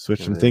had to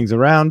switch some things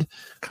around,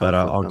 but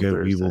all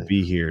good. We will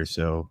be here.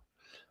 So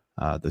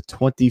the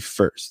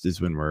 21st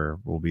is when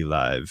we'll be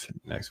live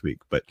next week.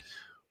 But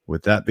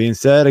with that being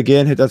said,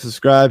 again, hit that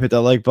subscribe, hit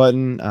that like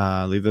button,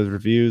 leave those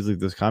reviews, leave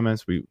those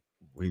comments. We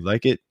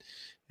like it.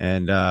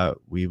 And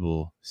we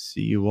will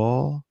see you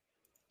all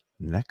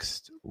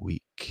next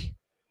week.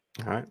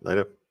 All right.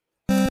 Later.